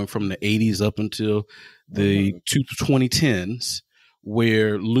that's going from the 80s up until the 2010s,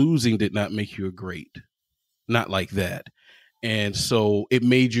 where losing did not make you a great. Not like that. And so it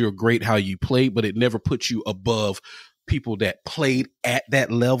made you a great how you played, but it never put you above people that played at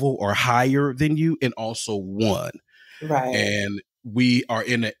that level or higher than you and also won. Right. And we are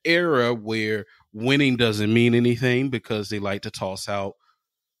in an era where winning doesn't mean anything because they like to toss out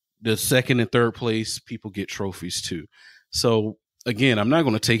the second and third place. People get trophies too. So again, I'm not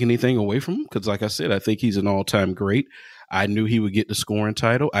going to take anything away from him because, like I said, I think he's an all-time great. I knew he would get the scoring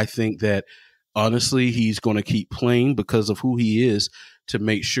title. I think that honestly, he's going to keep playing because of who he is to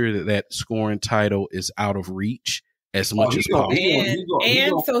make sure that scoring title is out of reach as much as possible.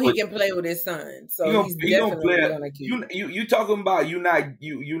 And so he can play with his son. So he's definitely going to keep. You talking about you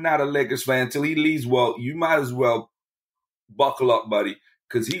not a Lakers fan until he leaves. Well, you might as well buckle up, buddy,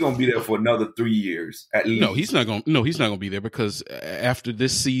 because he's going to be there for another 3 years at least. No, he's not going to be there because after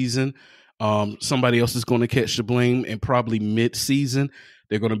this season, somebody else is going to catch the blame, and probably mid-season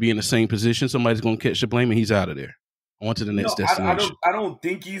they're going to be in the same position. Somebody's going to catch the blame, and he's out of there. On to the next destination. I don't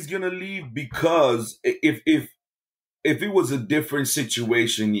think he's going to leave because if it was a different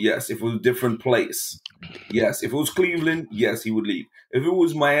situation, yes. If it was a different place, yes. If it was Cleveland, yes, he would leave. If it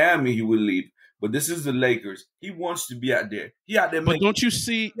was Miami, he would leave. But this is the Lakers. He wants to be out there. He out there. But don't you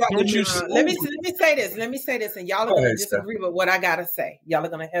see? Let me say this, and y'all are going to disagree with what I got to say. Y'all are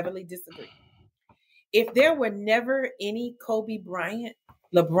going to heavily disagree. If there were never any Kobe Bryant,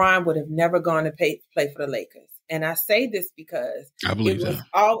 LeBron would have never gone to play for the Lakers. And I say this because I believe that.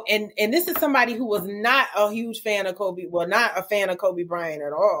 And this is somebody who was not a huge fan of Kobe. Well, not a fan of Kobe Bryant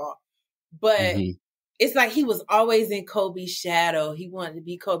at all. But it's like he was always in Kobe's shadow. He wanted to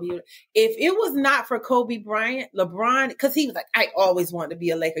be Kobe. If it was not for Kobe Bryant, LeBron, because he was like, I always wanted to be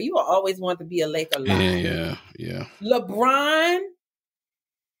a Laker. You always want to be a Laker. Yeah. LeBron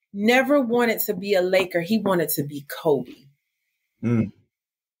never wanted to be a Laker. He wanted to be Kobe.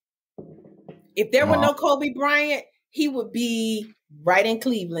 If there were no Kobe Bryant, he would be right in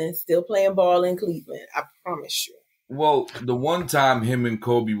Cleveland, still playing ball in Cleveland. I promise you. Well, the one time him and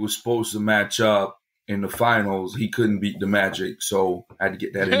Kobe was supposed to match up in the finals, he couldn't beat the Magic, so I had to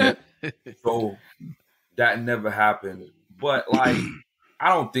get that in there. So that never happened. But, like, I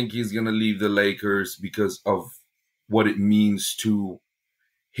don't think he's going to leave the Lakers because of what it means to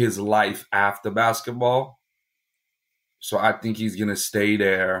his life after basketball. So I think he's going to stay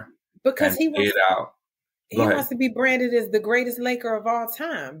there because he wants, out. He wants to be branded as the greatest Laker of all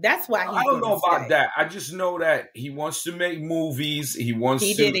time. That's why I don't know about that. I just know that he wants to make movies.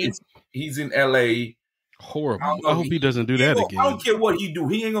 He's in LA. Horrible. I hope he doesn't do that again. I don't care what he do.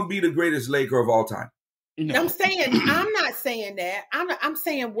 He ain't going to be the greatest Laker of all time. No. I'm not saying that. I'm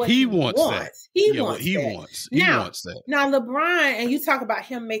saying what he wants. That. He wants that. Now, LeBron, and you talk about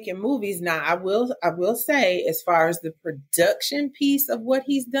him making movies. Now, I will say, as far as the production piece of what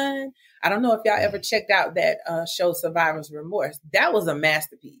he's done, I don't know if y'all ever checked out that show Survivor's Remorse. That was a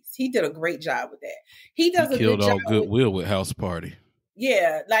masterpiece. He did a great job with that. He killed all goodwill with House Party.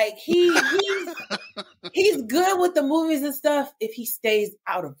 Yeah, like he's good with the movies and stuff if he stays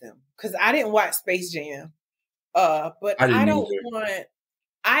out of them. Because I didn't watch Space Jam, but I don't want.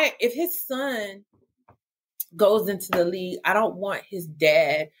 If his son goes into the league, I don't want his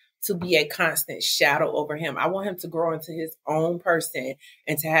dad to be a constant shadow over him. I want him to grow into his own person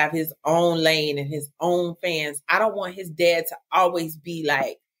and to have his own lane and his own fans. I don't want his dad to always be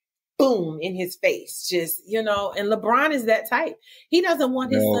like, boom, in his face, just, and LeBron is that type. He doesn't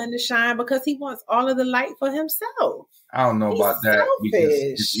want his son to shine because he wants all of the light for himself. I don't know about that,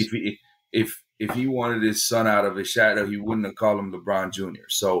 because if he wanted his son out of his shadow, he wouldn't have called him LeBron Jr.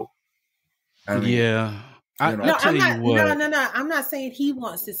 So, I mean, yeah. I'm not saying he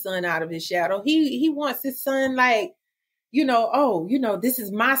wants his son out of his shadow. He wants his son like, this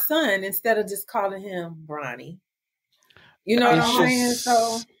is my son, instead of just calling him Bronny. You know what I'm saying?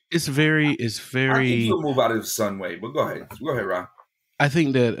 So it's very. I think he'll move out of his son way, but go ahead, Ron. I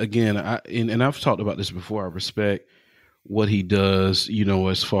think that again, and I've talked about this before. I respect what he does,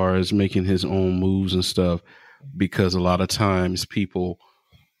 as far as making his own moves and stuff, because a lot of times people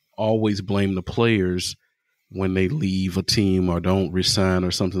always blame the players when they leave a team or don't resign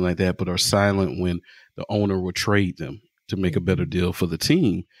or something like that, but are silent when the owner will trade them to make a better deal for the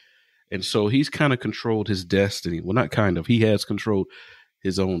team. And so he's kind of controlled his destiny. Well, not kind of. He has controlled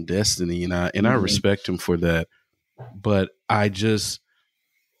his own destiny, and I respect him for that. But I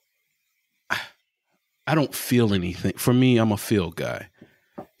don't feel anything. For me, I'm a feel guy,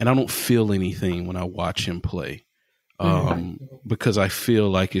 and I don't feel anything when I watch him play, because I feel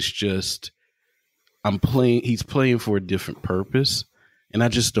like it's just he's playing for a different purpose, and I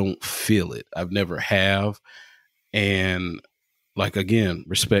just don't feel it. I've never have. And like, again,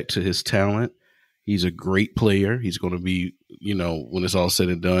 respect to his talent. He's a great player. He's going to be, when it's all said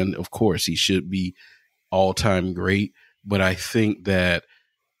and done, of course, he should be all-time great. But I think that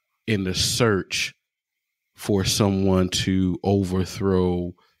in the search for someone to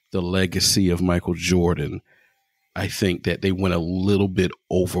overthrow the legacy of Michael Jordan, I think that they went a little bit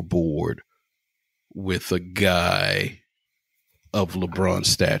overboard with a guy of LeBron's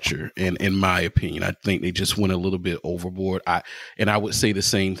stature. And in my opinion, I think they just went a little bit overboard. I would say the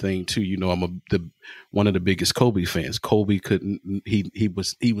same thing too. I'm one of the biggest Kobe fans. Kobe couldn't, he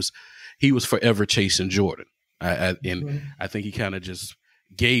was forever chasing Jordan. I think he kind of just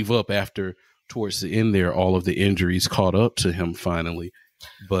gave up after, towards the end there, all of the injuries caught up to him finally.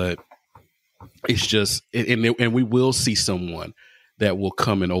 But it's just, and we will see someone that will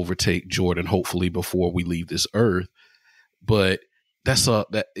come and overtake Jordan, hopefully before we leave this earth. But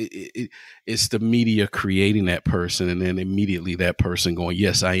it's the media creating that person, and then immediately that person going,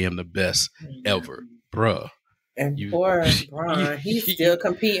 "Yes, I am the best ever, bruh." And poor Bron, he's still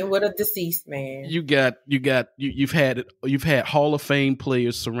competing with a deceased man. You've had Hall of Fame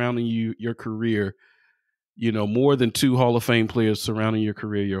players surrounding your career. More than 2 Hall of Fame players surrounding your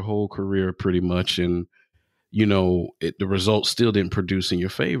career, your whole career, pretty much, and the results still didn't produce in your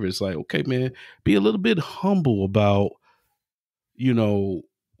favor. It's like, okay, man, be a little bit humble about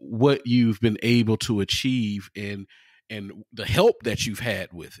what you've been able to achieve and the help that you've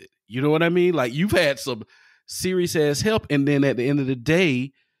had with it. You know what I mean? Like, you've had some serious ass help, and then at the end of the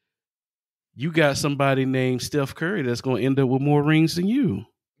day, you got somebody named Steph Curry that's going to end up with more rings than you.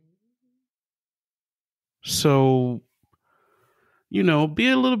 So, be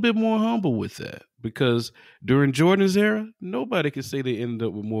a little bit more humble with that, because during Jordan's era, nobody could say they ended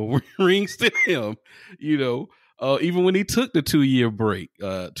up with more rings than him, even when he took the 2-year break,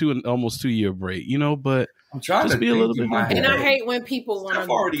 almost 2-year break, but I'm trying to be a little bit. And I hate when people want to. Steph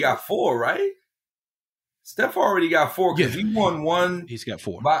already got 4, right? Steph already got 4 because he won one. He's got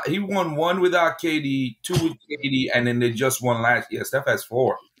 4. He won 1 without KD, 2 with KD, and then they just won last year. Steph has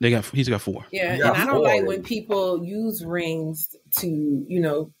 4. He's got 4. Yeah, and I don't like when people use rings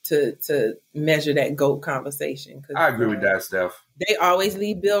to, to measure that GOAT conversation. I agree with that, Steph. They always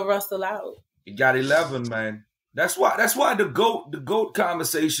leave Bill Russell out. He got 11, man. That's why the GOAT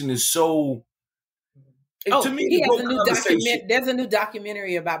conversation is so. To me, there's a new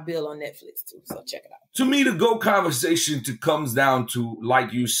documentary about Bill on Netflix too, so check it out. To me, the GOAT conversation comes down to,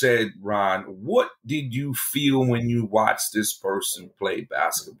 like you said, Ron, what did you feel when you watched this person play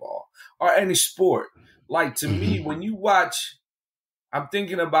basketball or any sport? Like, to me, when you watch, I'm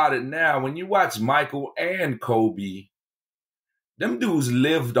thinking about it now, when you watch Michael and Kobe, them dudes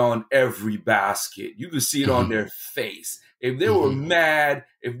lived on every basket. You could see it on their face. If they were mad,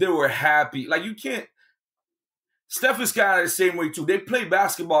 if they were happy, like you can't. Steph is kind of the same way too. They play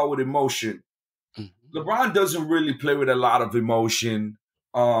basketball with emotion. LeBron doesn't really play with a lot of emotion.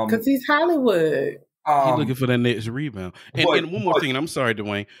 Because he's Hollywood. He's looking for that next rebound. And one more thing, and I'm sorry,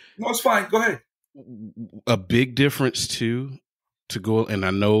 Dwayne. No, it's fine. Go ahead. A big difference too, to go, and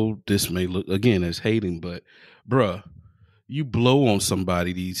I know this may look, again, as hating, but bruh, you blow on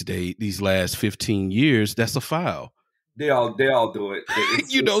somebody these last 15 years, that's a foul. They all do it.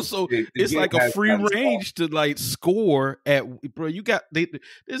 It's like a free range to like score at, bro.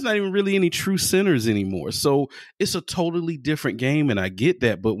 There's not even really any true centers anymore. So it's a totally different game, and I get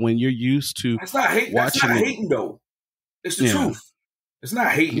that. But when you're used to watching, that's not hating though. It's the truth. It's not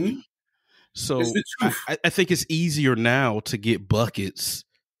hating. So it's the truth. I think it's easier now to get buckets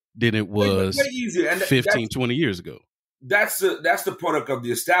than it was 15, 20 years ago. That's the product of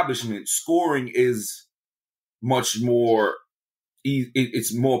the establishment. Scoring is much more,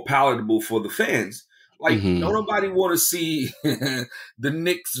 it's more palatable for the fans. Like, don't nobody want to see the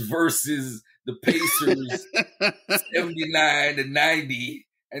Knicks versus the Pacers 79-90,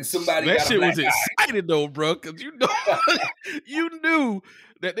 and somebody that got shit a black was eye. excited though, bro, because you knew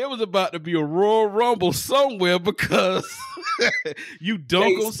that there was about to be a Royal Rumble somewhere because you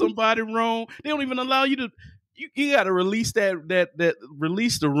dunk on somebody wrong. They don't even allow you to. You got to release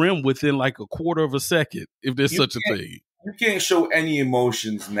release the rim within like a quarter of a second if there's such a thing. You can't show any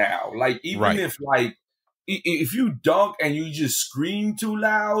emotions now. Like, even if you dunk and you just scream too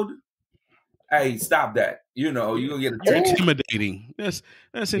loud, hey, stop that. You're gonna get intimidating. That's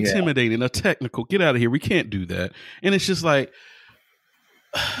intimidating. A technical. Get out of here. We can't do that. And it's just like,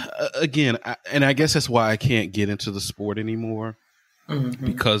 again, I guess that's why I can't get into the sport anymore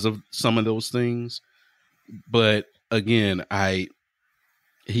because of some of those things. But again,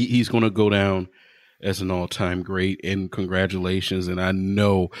 he's going to go down as an all-time great, and congratulations. And I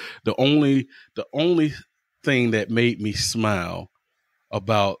know the only thing that made me smile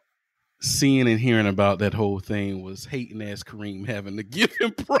about seeing and hearing about that whole thing was hating ass Kareem having to give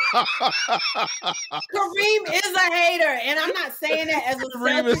him props. Kareem is a hater, and I'm not saying that as a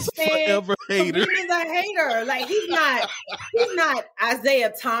Celtics fan. Forever hater. Kareem is a hater. Like, he's not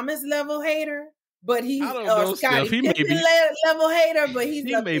Isaiah Thomas level hater. But he's Scottie Pippen level hater, but he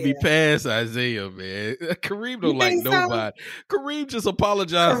may be past Isaiah, man. Kareem don't like nobody. Kareem just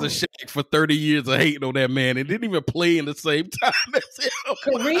apologized to Shaq for 30 years of hating on that man and didn't even play in the same time as him.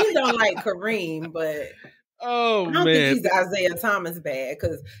 Kareem don't like Kareem, but I don't think he's Isaiah Thomas bad,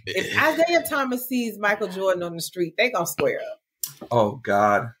 because if Isaiah Thomas sees Michael Jordan on the street, they gonna square up. Oh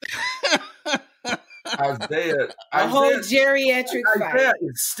God. Isaiah, whole geriatric fight.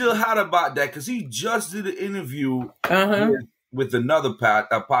 Is still hot about that because he just did an interview with another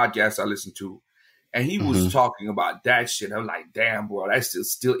podcast I listened to, and he was talking about that shit. I'm like, damn, bro, that's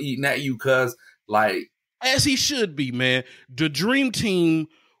still eating at you, cuz, like, as he should be, man. The Dream Team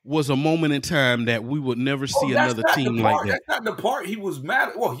was a moment in time that we would never see another team like that. That's not the part he was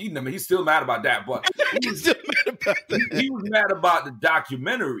mad. Well, he's still mad about that, but he's still mad about that. He was mad about the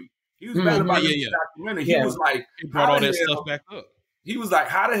documentary. He was mad about the documentary. He was like, he brought all that stuff back up. He was like,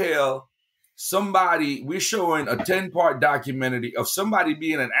 how the hell we're showing a 10-part documentary of somebody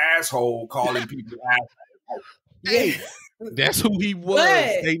being an asshole, calling people assholes. Hey, that's who he was.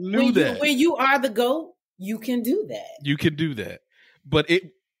 But they knew that. When you are the GOAT, you can do that. You can do that. But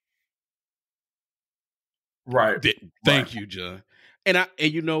it... Right. Thank you, John. And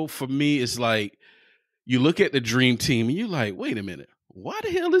for me, it's like, you look at the Dream Team and you're like, wait a minute. Why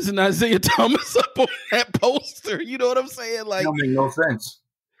the hell isn't Isaiah Thomas up on that poster? You know what I'm saying? Like, that makes no sense.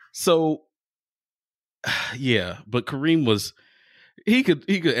 So, yeah, but Kareem was, he could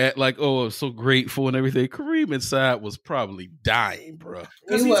act like, oh, I'm so grateful and everything. Kareem inside was probably dying, bro.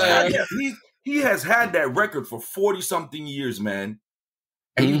 He has had that record for 40 something years, man.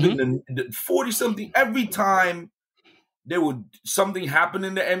 And he's been the 40-something. Every time there would something happen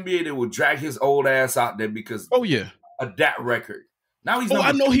in the NBA, they would drag his old ass out there because of that record. Now he's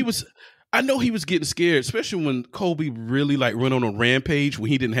I know he was getting scared, especially when Kobe really like went on a rampage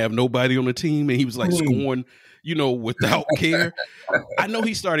when he didn't have nobody on the team and he was like scoring, without care. I know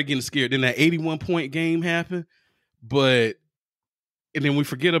he started getting scared. Then that 81-point game happened, and then we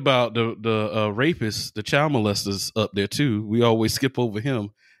forget about the rapist, the child molesters up there too. We always skip over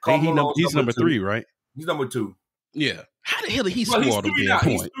him. He's number 3, right? He's number 2. Yeah. How the hell did he score all them damn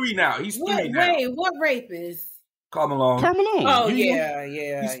points? He's 3 now. Wait, what rapist? Carl Malone. Oh, yeah.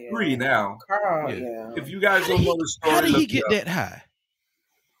 He's 3 now. Carl, yeah. If you guys don't know the story, how did he get that high?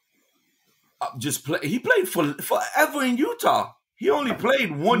 He played forever in Utah. He only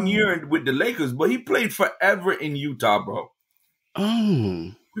played 1 year with the Lakers, but he played forever in Utah, bro.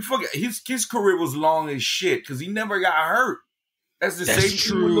 Oh. We forget his career was long as shit because he never got hurt. That's same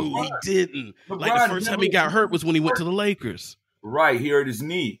true. He didn't. Like the first time he got hurt was when he went to the Lakers. Right, he hurt his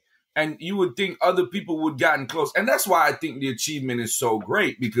knee. And you would think other people would gotten close. And that's why I think the achievement is so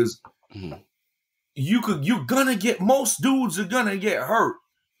great because most dudes are gonna get hurt.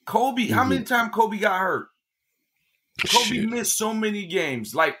 Kobe, how many times Kobe got hurt? Kobe missed so many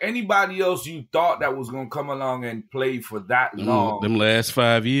games. Like anybody else you thought that was gonna come along and play for that long. Them last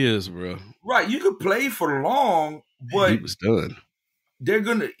 5 years, bro. Right, you could play for long, but he was done.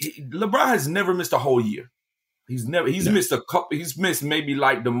 LeBron has never missed a whole year. He's missed a couple. He's missed maybe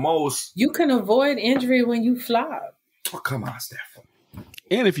like the most. You can avoid injury when you flop. Oh, come on, Steph.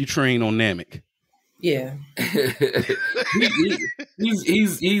 And if you train on Namek. Yeah.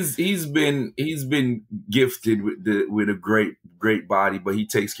 he's been gifted with a great body, but he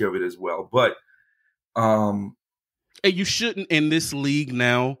takes care of it as well. But hey, you shouldn't in this league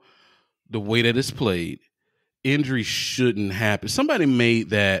now, the way that it's played, injury shouldn't happen. Somebody made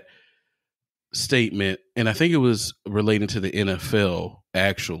that statement, and I think it was relating to the NFL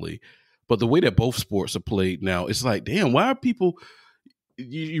actually, but the way that both sports are played now, it's like, damn, why are people,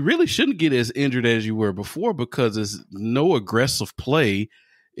 you really shouldn't get as injured as you were before because there's no aggressive play.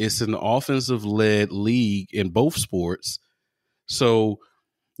 It's an offensive led league in both sports. So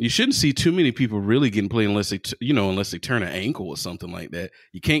you shouldn't see too many people really getting played unless they turn an ankle or something like that.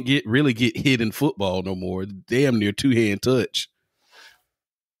 You can't really get hit in football no more. Damn near 2-hand touch.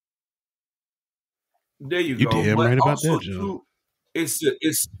 There you go. You're damn right about that, John. Too, it's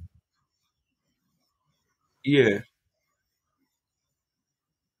yeah.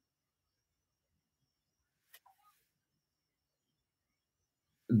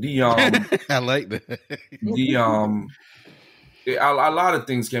 I like that. A lot of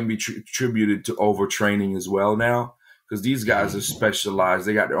things can be attributed to overtraining as well now because these guys are specialized.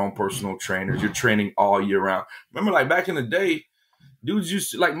 They got their own personal trainers. You're training all year round. Remember, like back in the day, dudes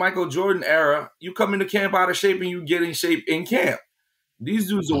used to, like Michael Jordan era, you come into camp out of shape and you get in shape in camp. These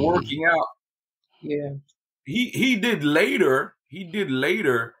dudes are working out. Yeah. He did later,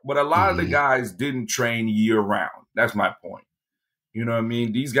 but a lot of the guys didn't train year round. That's my point. You know what I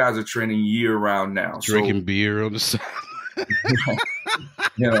mean? These guys are training year round now. Drinking beer on the side.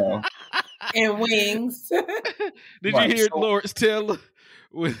 And wings. Did you hear Lawrence Taylor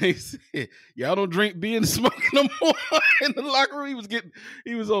when they said, y'all don't drink beer and smoke no more in the locker room?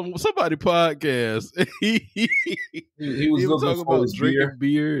 He was on somebody's podcast. He was talking about drinking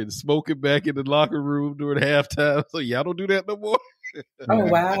beer and smoking back in the locker room during halftime. So y'all don't do that no more. Oh,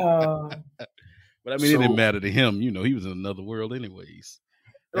 wow. But I mean, it didn't matter to him. You know, he was in another world anyways.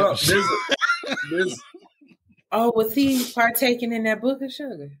 Was he partaking in that book of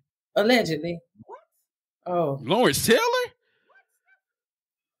sugar? Allegedly. Oh. Lawrence Taylor?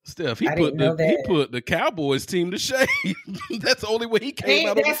 Steph, he put the Cowboys team to shame. That's the only way he came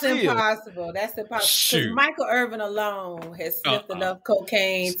out of the field. That's impossible. Because Michael Irvin alone has sniffed enough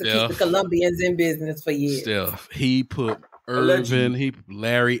cocaine to keep the Colombians in business for years. Steph, he put Irvin,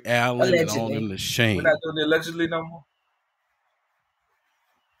 Larry Allen, and all them to shame. We're not doing the allegedly no more?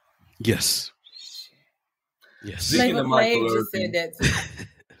 Yes. Speaking of Michael Irvin, just said that too.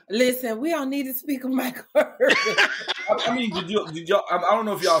 Listen, we don't need to speak of Michael Irvin. I mean, did y'all? I don't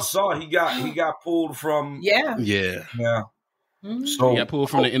know if y'all saw he got pulled from. Yeah. Mm-hmm. So he got pulled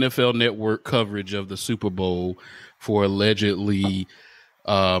from the NFL Network coverage of the Super Bowl for allegedly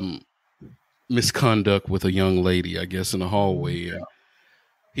misconduct with a young lady, I guess, in the hallway. Yeah.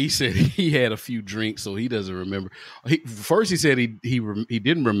 He said he had a few drinks, so he doesn't remember. First, he said he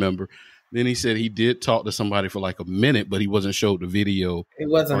didn't remember. Then he said he did talk to somebody for like a minute, but he wasn't showed the video. It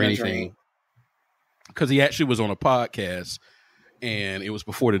wasn't or anything because he actually was on a podcast, and it was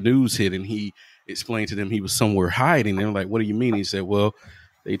before the news hit, and he explained to them he was somewhere hiding. They were like, "What do you mean?" He said, "Well,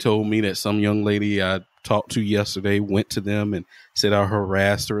 They told me that some young lady I talked to yesterday went to them and said I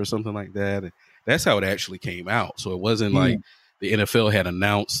harassed her or something like that. And that's how it actually came out. So it wasn't like the NFL had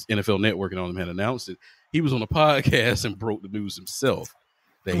announced, NFL Network and all them had announced it. He was on a podcast and broke the news himself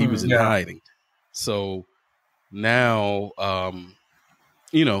that he was in hiding. So now,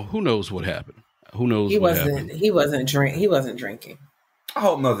 who knows what happened? Who knows what happened? He wasn't drinking. I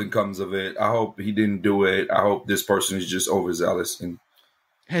hope nothing comes of it. I hope he didn't do it. I hope this person is just overzealous. And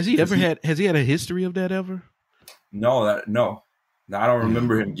has he had a history of that ever? No. I don't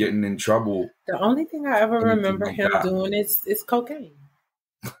remember him getting in trouble. The only thing I ever remember him doing is cocaine.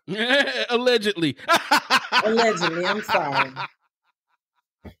 Allegedly. Allegedly, I'm sorry.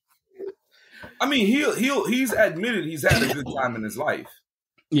 I mean, he's admitted he's had a good time in his life.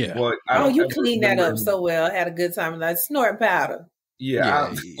 Yeah. But you cleaned that up so well. Had a good time, like snorting powder.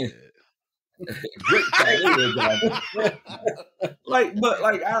 Yeah. Great time. I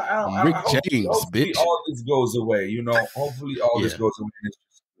Rick hope, James, hopefully bitch. all this goes away. Hopefully all this goes away.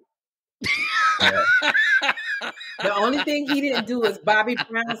 The only thing he didn't do is Bobby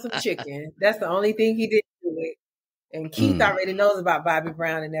Brown some chicken. That's the only thing he didn't do it. And Keith already knows about Bobby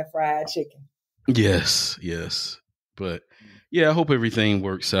Brown and that fried chicken. Yes. But yeah, I hope everything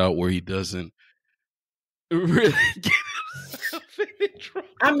works out where he doesn't really get himself in trouble.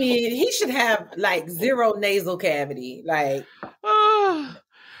 I mean, he should have like zero nasal cavity. Like, but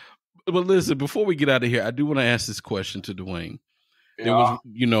listen, before we get out of here, I do want to ask this question to Dwayne. There was,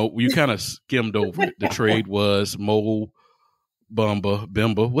 you kind of skimmed over it. The trade was Mo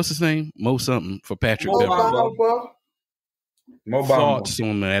Bamba. What's his name? Mo something for Patrick Beverley. Mo Bamba. Thoughts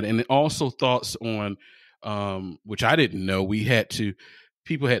on that, and also thoughts on, which I didn't know.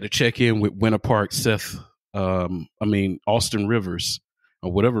 People had to check in with Winter Park Austin Rivers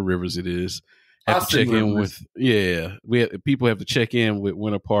or whatever Rivers it is. People have to check in with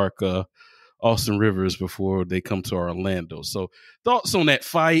Winter Park Austin Rivers before they come to Orlando. So thoughts on that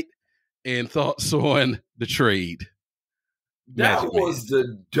fight and thoughts on the trade. That was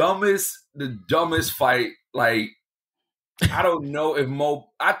the dumbest fight. Like, I don't know if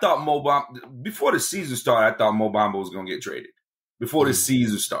I thought Mo Bamba, before the season started, I thought Mo Bamba was going to get traded before the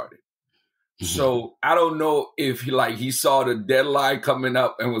season started. So I don't know if he saw the deadline coming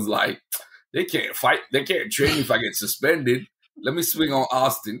up and was like, they can't fight. They can't trade me if I get suspended. Let me swing on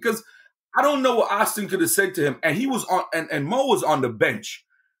Austin. Because I don't know what Austin could have said to him. And he was on, and Mo was on the bench.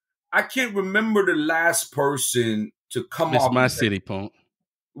 I can't remember the last person to come off. It's my city, punk.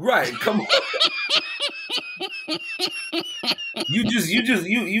 Right. Come on. You just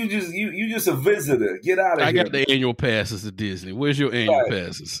a visitor. Get out of here. I got the annual passes to Disney. Where's your annual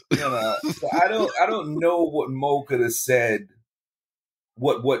passes? So I don't know what Mo could have said.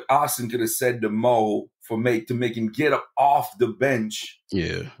 What Austin could have said to Mo to make him get up off the bench.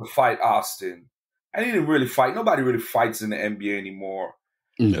 Yeah. To fight Austin. And he didn't really fight. Nobody really fights in the NBA anymore.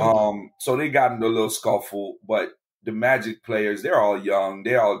 No. So they got into a little scuffle, but the Magic players, they're all young.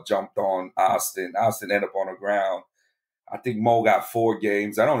 They all jumped on Austin. Austin ended up on the ground. I think Mo got 4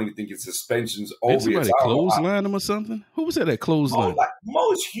 games. I don't even think his suspension's over. Did somebody clothesline him or something? Who was that clothesline?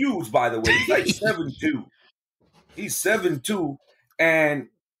 Mo's huge, by the way. He's like 7'2". He's 7'2", and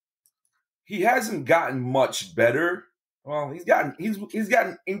he hasn't gotten much better. Well, he's gotten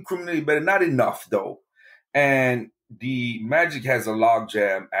incrementally better, not enough though. And the Magic has a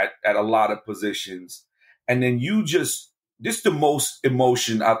logjam at a lot of positions. And then this is the most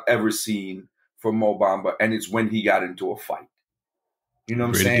emotion I've ever seen from Mo Bamba, and it's when he got into a fight. You know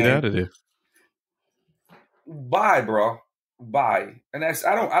what I'm saying? Get out of there. Bye, bro. Bye. And I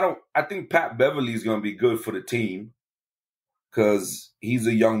think Pat Beverley is going to be good for the team because he's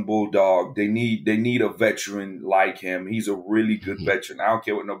a young bulldog. They need a veteran like him. He's a really good veteran. I don't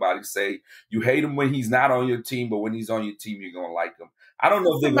care what nobody say. You hate him when he's not on your team, but when he's on your team, you're going to like him. I don't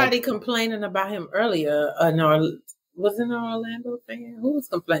know if somebody complaining about him earlier. Wasn't an Orlando fan? Who was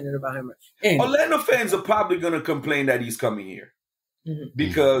complaining about him? Anyway. Orlando fans are probably going to complain that he's coming here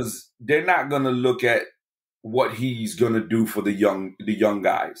because they're not going to look at what he's going to do for the young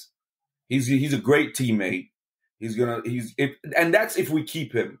guys. He's a great teammate. And that's if we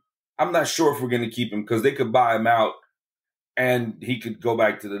keep him. I'm not sure if we're going to keep him because they could buy him out and he could go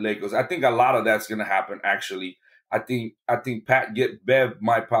back to the Lakers. I think a lot of that's going to happen. Actually, I think Bev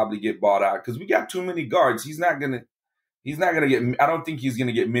might probably get bought out because we got too many guards. He's not gonna get. I don't think he's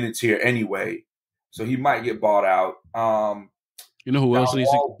gonna get minutes here anyway. So he might get bought out. You know who else needs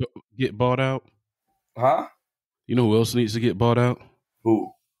to get bought out? Huh? You know who else needs to get bought out?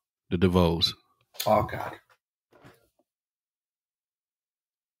 Who? The DeVos. Oh God.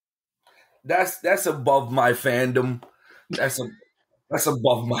 That's above my fandom. That's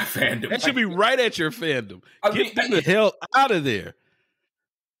above my fandom. That should be right at your fandom. Get them the hell out of there.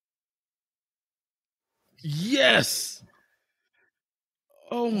 Yes.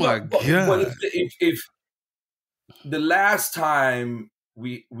 Oh my God. But if the last time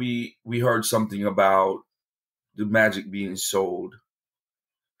we heard something about the Magic being sold,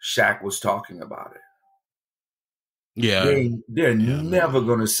 Shaq was talking about it. Yeah. They're never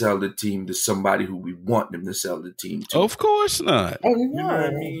going to sell the team to somebody who we want them to sell the team to. Of course not. Oh, You know what I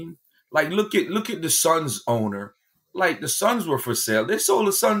mean? Like, look at the Suns owner. Like, the Suns were for sale. They sold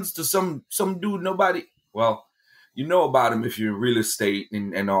the Suns to some dude nobody. Well, you know about him if you're in real estate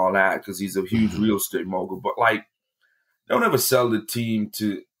and all that, because he's a huge real estate mogul. But like, don't ever sell the team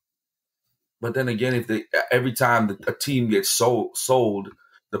to. But then again, every time a team gets sold,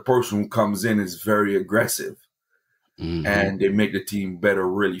 the person who comes in is very aggressive. And they make the team better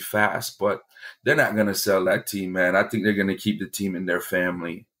really fast. But they're not going to sell that team, man. I think they're going to keep the team in their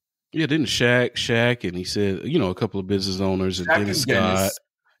family. Yeah, didn't Shaq, and he said, a couple of business owners, and Dennis Scott.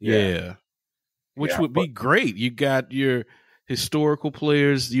 Yeah. Which would be great. You got your historical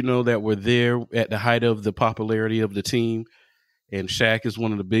players, that were there at the height of the popularity of the team. And Shaq is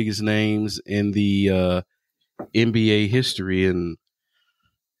one of the biggest names in the NBA history. And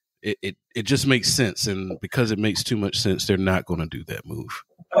it just makes sense. And because it makes too much sense, they're not going to do that move.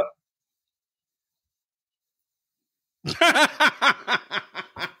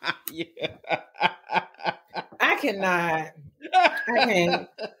 Yeah. I cannot.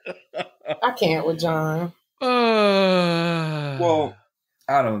 I can't with John. Well,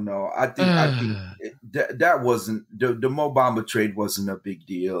 I don't know. I think that wasn't the Mo Bamba trade wasn't a big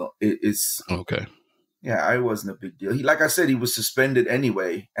deal. It's okay. Yeah, it wasn't a big deal. Like I said, he was suspended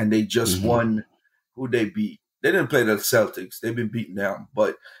anyway, and they just won. Who they beat? They didn't play the Celtics. They've been beaten down,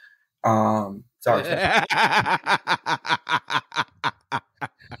 but sorry.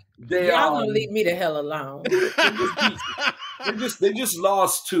 Y'all gonna leave me the hell alone. They just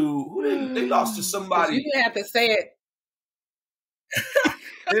lost to who? They lost to somebody. You didn't have to say it.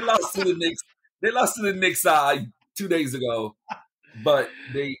 They lost to the Knicks. They lost to the Knicks 2 days ago, but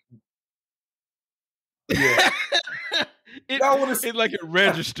they. Yeah. Y'all want to see like it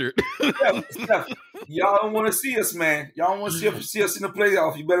registered. Steph, y'all don't want to see us, man. Y'all don't want to see us in the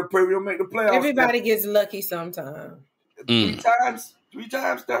playoffs. You better pray we don't make the playoffs. Everybody gets lucky sometime. 3 times,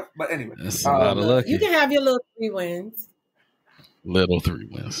 Steph. But anyway, that's a lot of lucky. You can have your little 3 wins. Little 3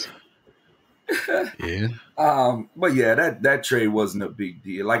 wins. Yeah. But yeah, that trade wasn't a big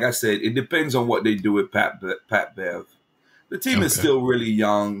deal. Like I said, it depends on what they do with Pat Bev. The team is still really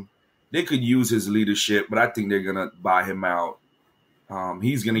young. They could use his leadership, but I think they're gonna buy him out.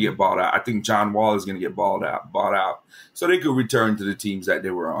 He's gonna get bought out. I think John Wall is gonna get bought out, so they could return to the teams that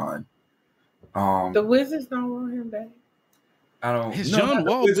they were on. The Wizards don't want him back. I don't.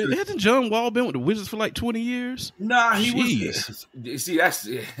 Hasn't John Wall been with the Wizards for like 20 years? Nah, he was. See, that's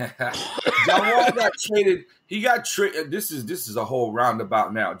John Wall got traded. He got traded. This is a whole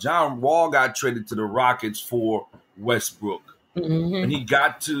roundabout now. John Wall got traded to the Rockets for Westbrook. When he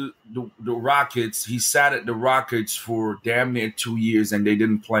got to the Rockets, he sat at the Rockets for damn near 2 years, and they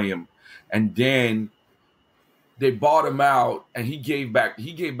didn't play him. And then they bought him out, and he gave back.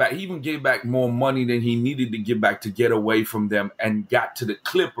 He even gave back more money than he needed to give back to get away from them, and got to the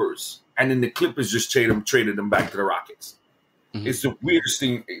Clippers. And then the Clippers just traded him back to the Rockets. It's the weirdest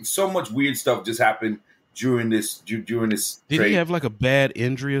thing. So much weird stuff just happened during this. Did he have like a bad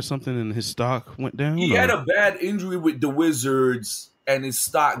injury or something, and his stock went down? He had a bad injury with the Wizards, and his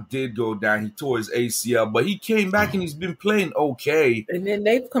stock did go down. He tore his ACL, but he came back and he's been playing okay. And then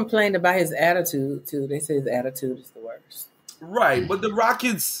they've complained about his attitude too. They say his attitude is the worst. Right, but the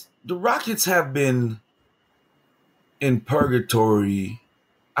Rockets have been in purgatory.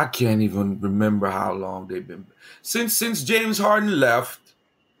 I can't even remember how long they've been since James Harden left.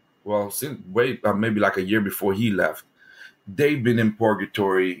 Well, since maybe like a year before he left, they've been in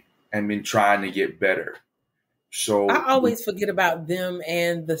purgatory and been trying to get better. So I always forget about them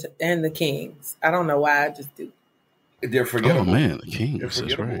and the Kings. I don't know why, I just do. They're forgettable. Oh man, the Kings.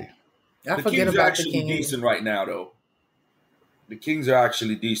 That's right. I forget about the Kings. Actually decent right now, though. The Kings are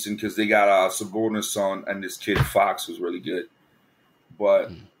actually decent because they got Sabonis on, and this kid Fox was really good.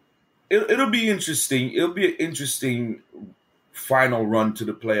 But it'll be interesting. It'll be an interesting final run to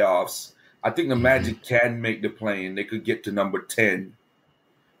the playoffs. I think the Magic can make the play-in. They could get to number 10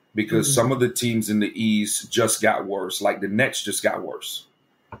 because some of the teams in the East just got worse. Like the Nets just got worse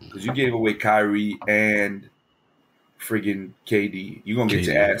because you gave away Kyrie and friggin' KD. You're going to get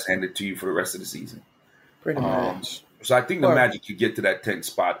your ass handed to you for the rest of the season. Pretty much. So I think the Magic could get to that 10th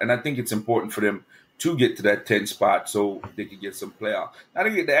spot. And I think it's important for them to get to that 10th spot so they can get some playoffs. Now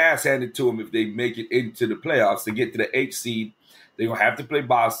they get the ass handed to them if they make it into the playoffs. To get to the 8th seed, they're going to have to play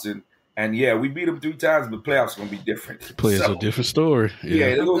Boston. And, yeah, we beat them 3 times, but playoffs are going to be different. Playoffs are a different story.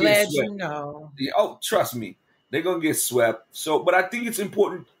 Yeah, they're going to get swept. You know. Yeah, oh, trust me. They're going to get swept. But I think it's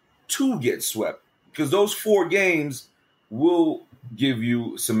important to get swept because those 4 games will give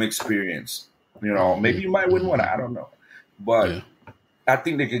you some experience. You know, maybe you might win one. I don't know. But I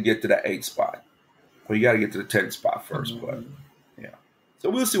think they could get to that 8th spot. Well, you got to get to the 10th spot first. But, yeah. So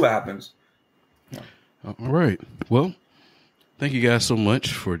we'll see what happens. Yeah. All right. Well, thank you guys so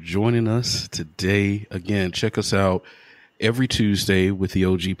much for joining us today. Again, check us out every Tuesday with the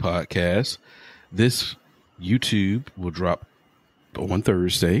OG Podcast. This YouTube will drop on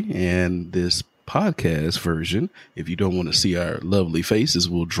Thursday, and this podcast version, if you don't want to see our lovely faces,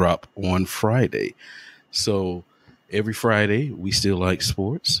 will drop on Friday. So every Friday, we still like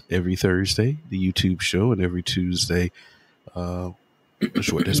sports. Every Thursday, the YouTube show, and every Tuesday, the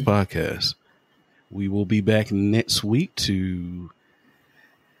Theshortdesk Podcast. We will be back next week to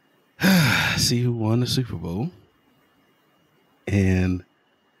see who won the Super Bowl and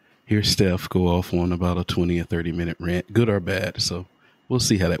hear Steph go off on about a 20 or 30-minute rant, good or bad. So we'll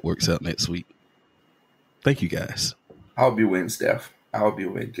see how that works out next week. Thank you, guys. I'll be winning, Steph. I'll be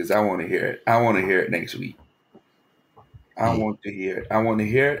winning because I want to hear it. I want to hear it next week. I want to hear it. I want to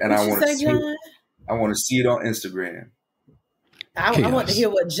hear it, and I want to see it. I want to see it on Instagram. I want to hear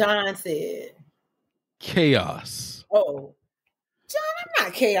what John said. Chaos. Oh, John, I'm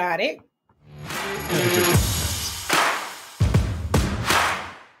not chaotic.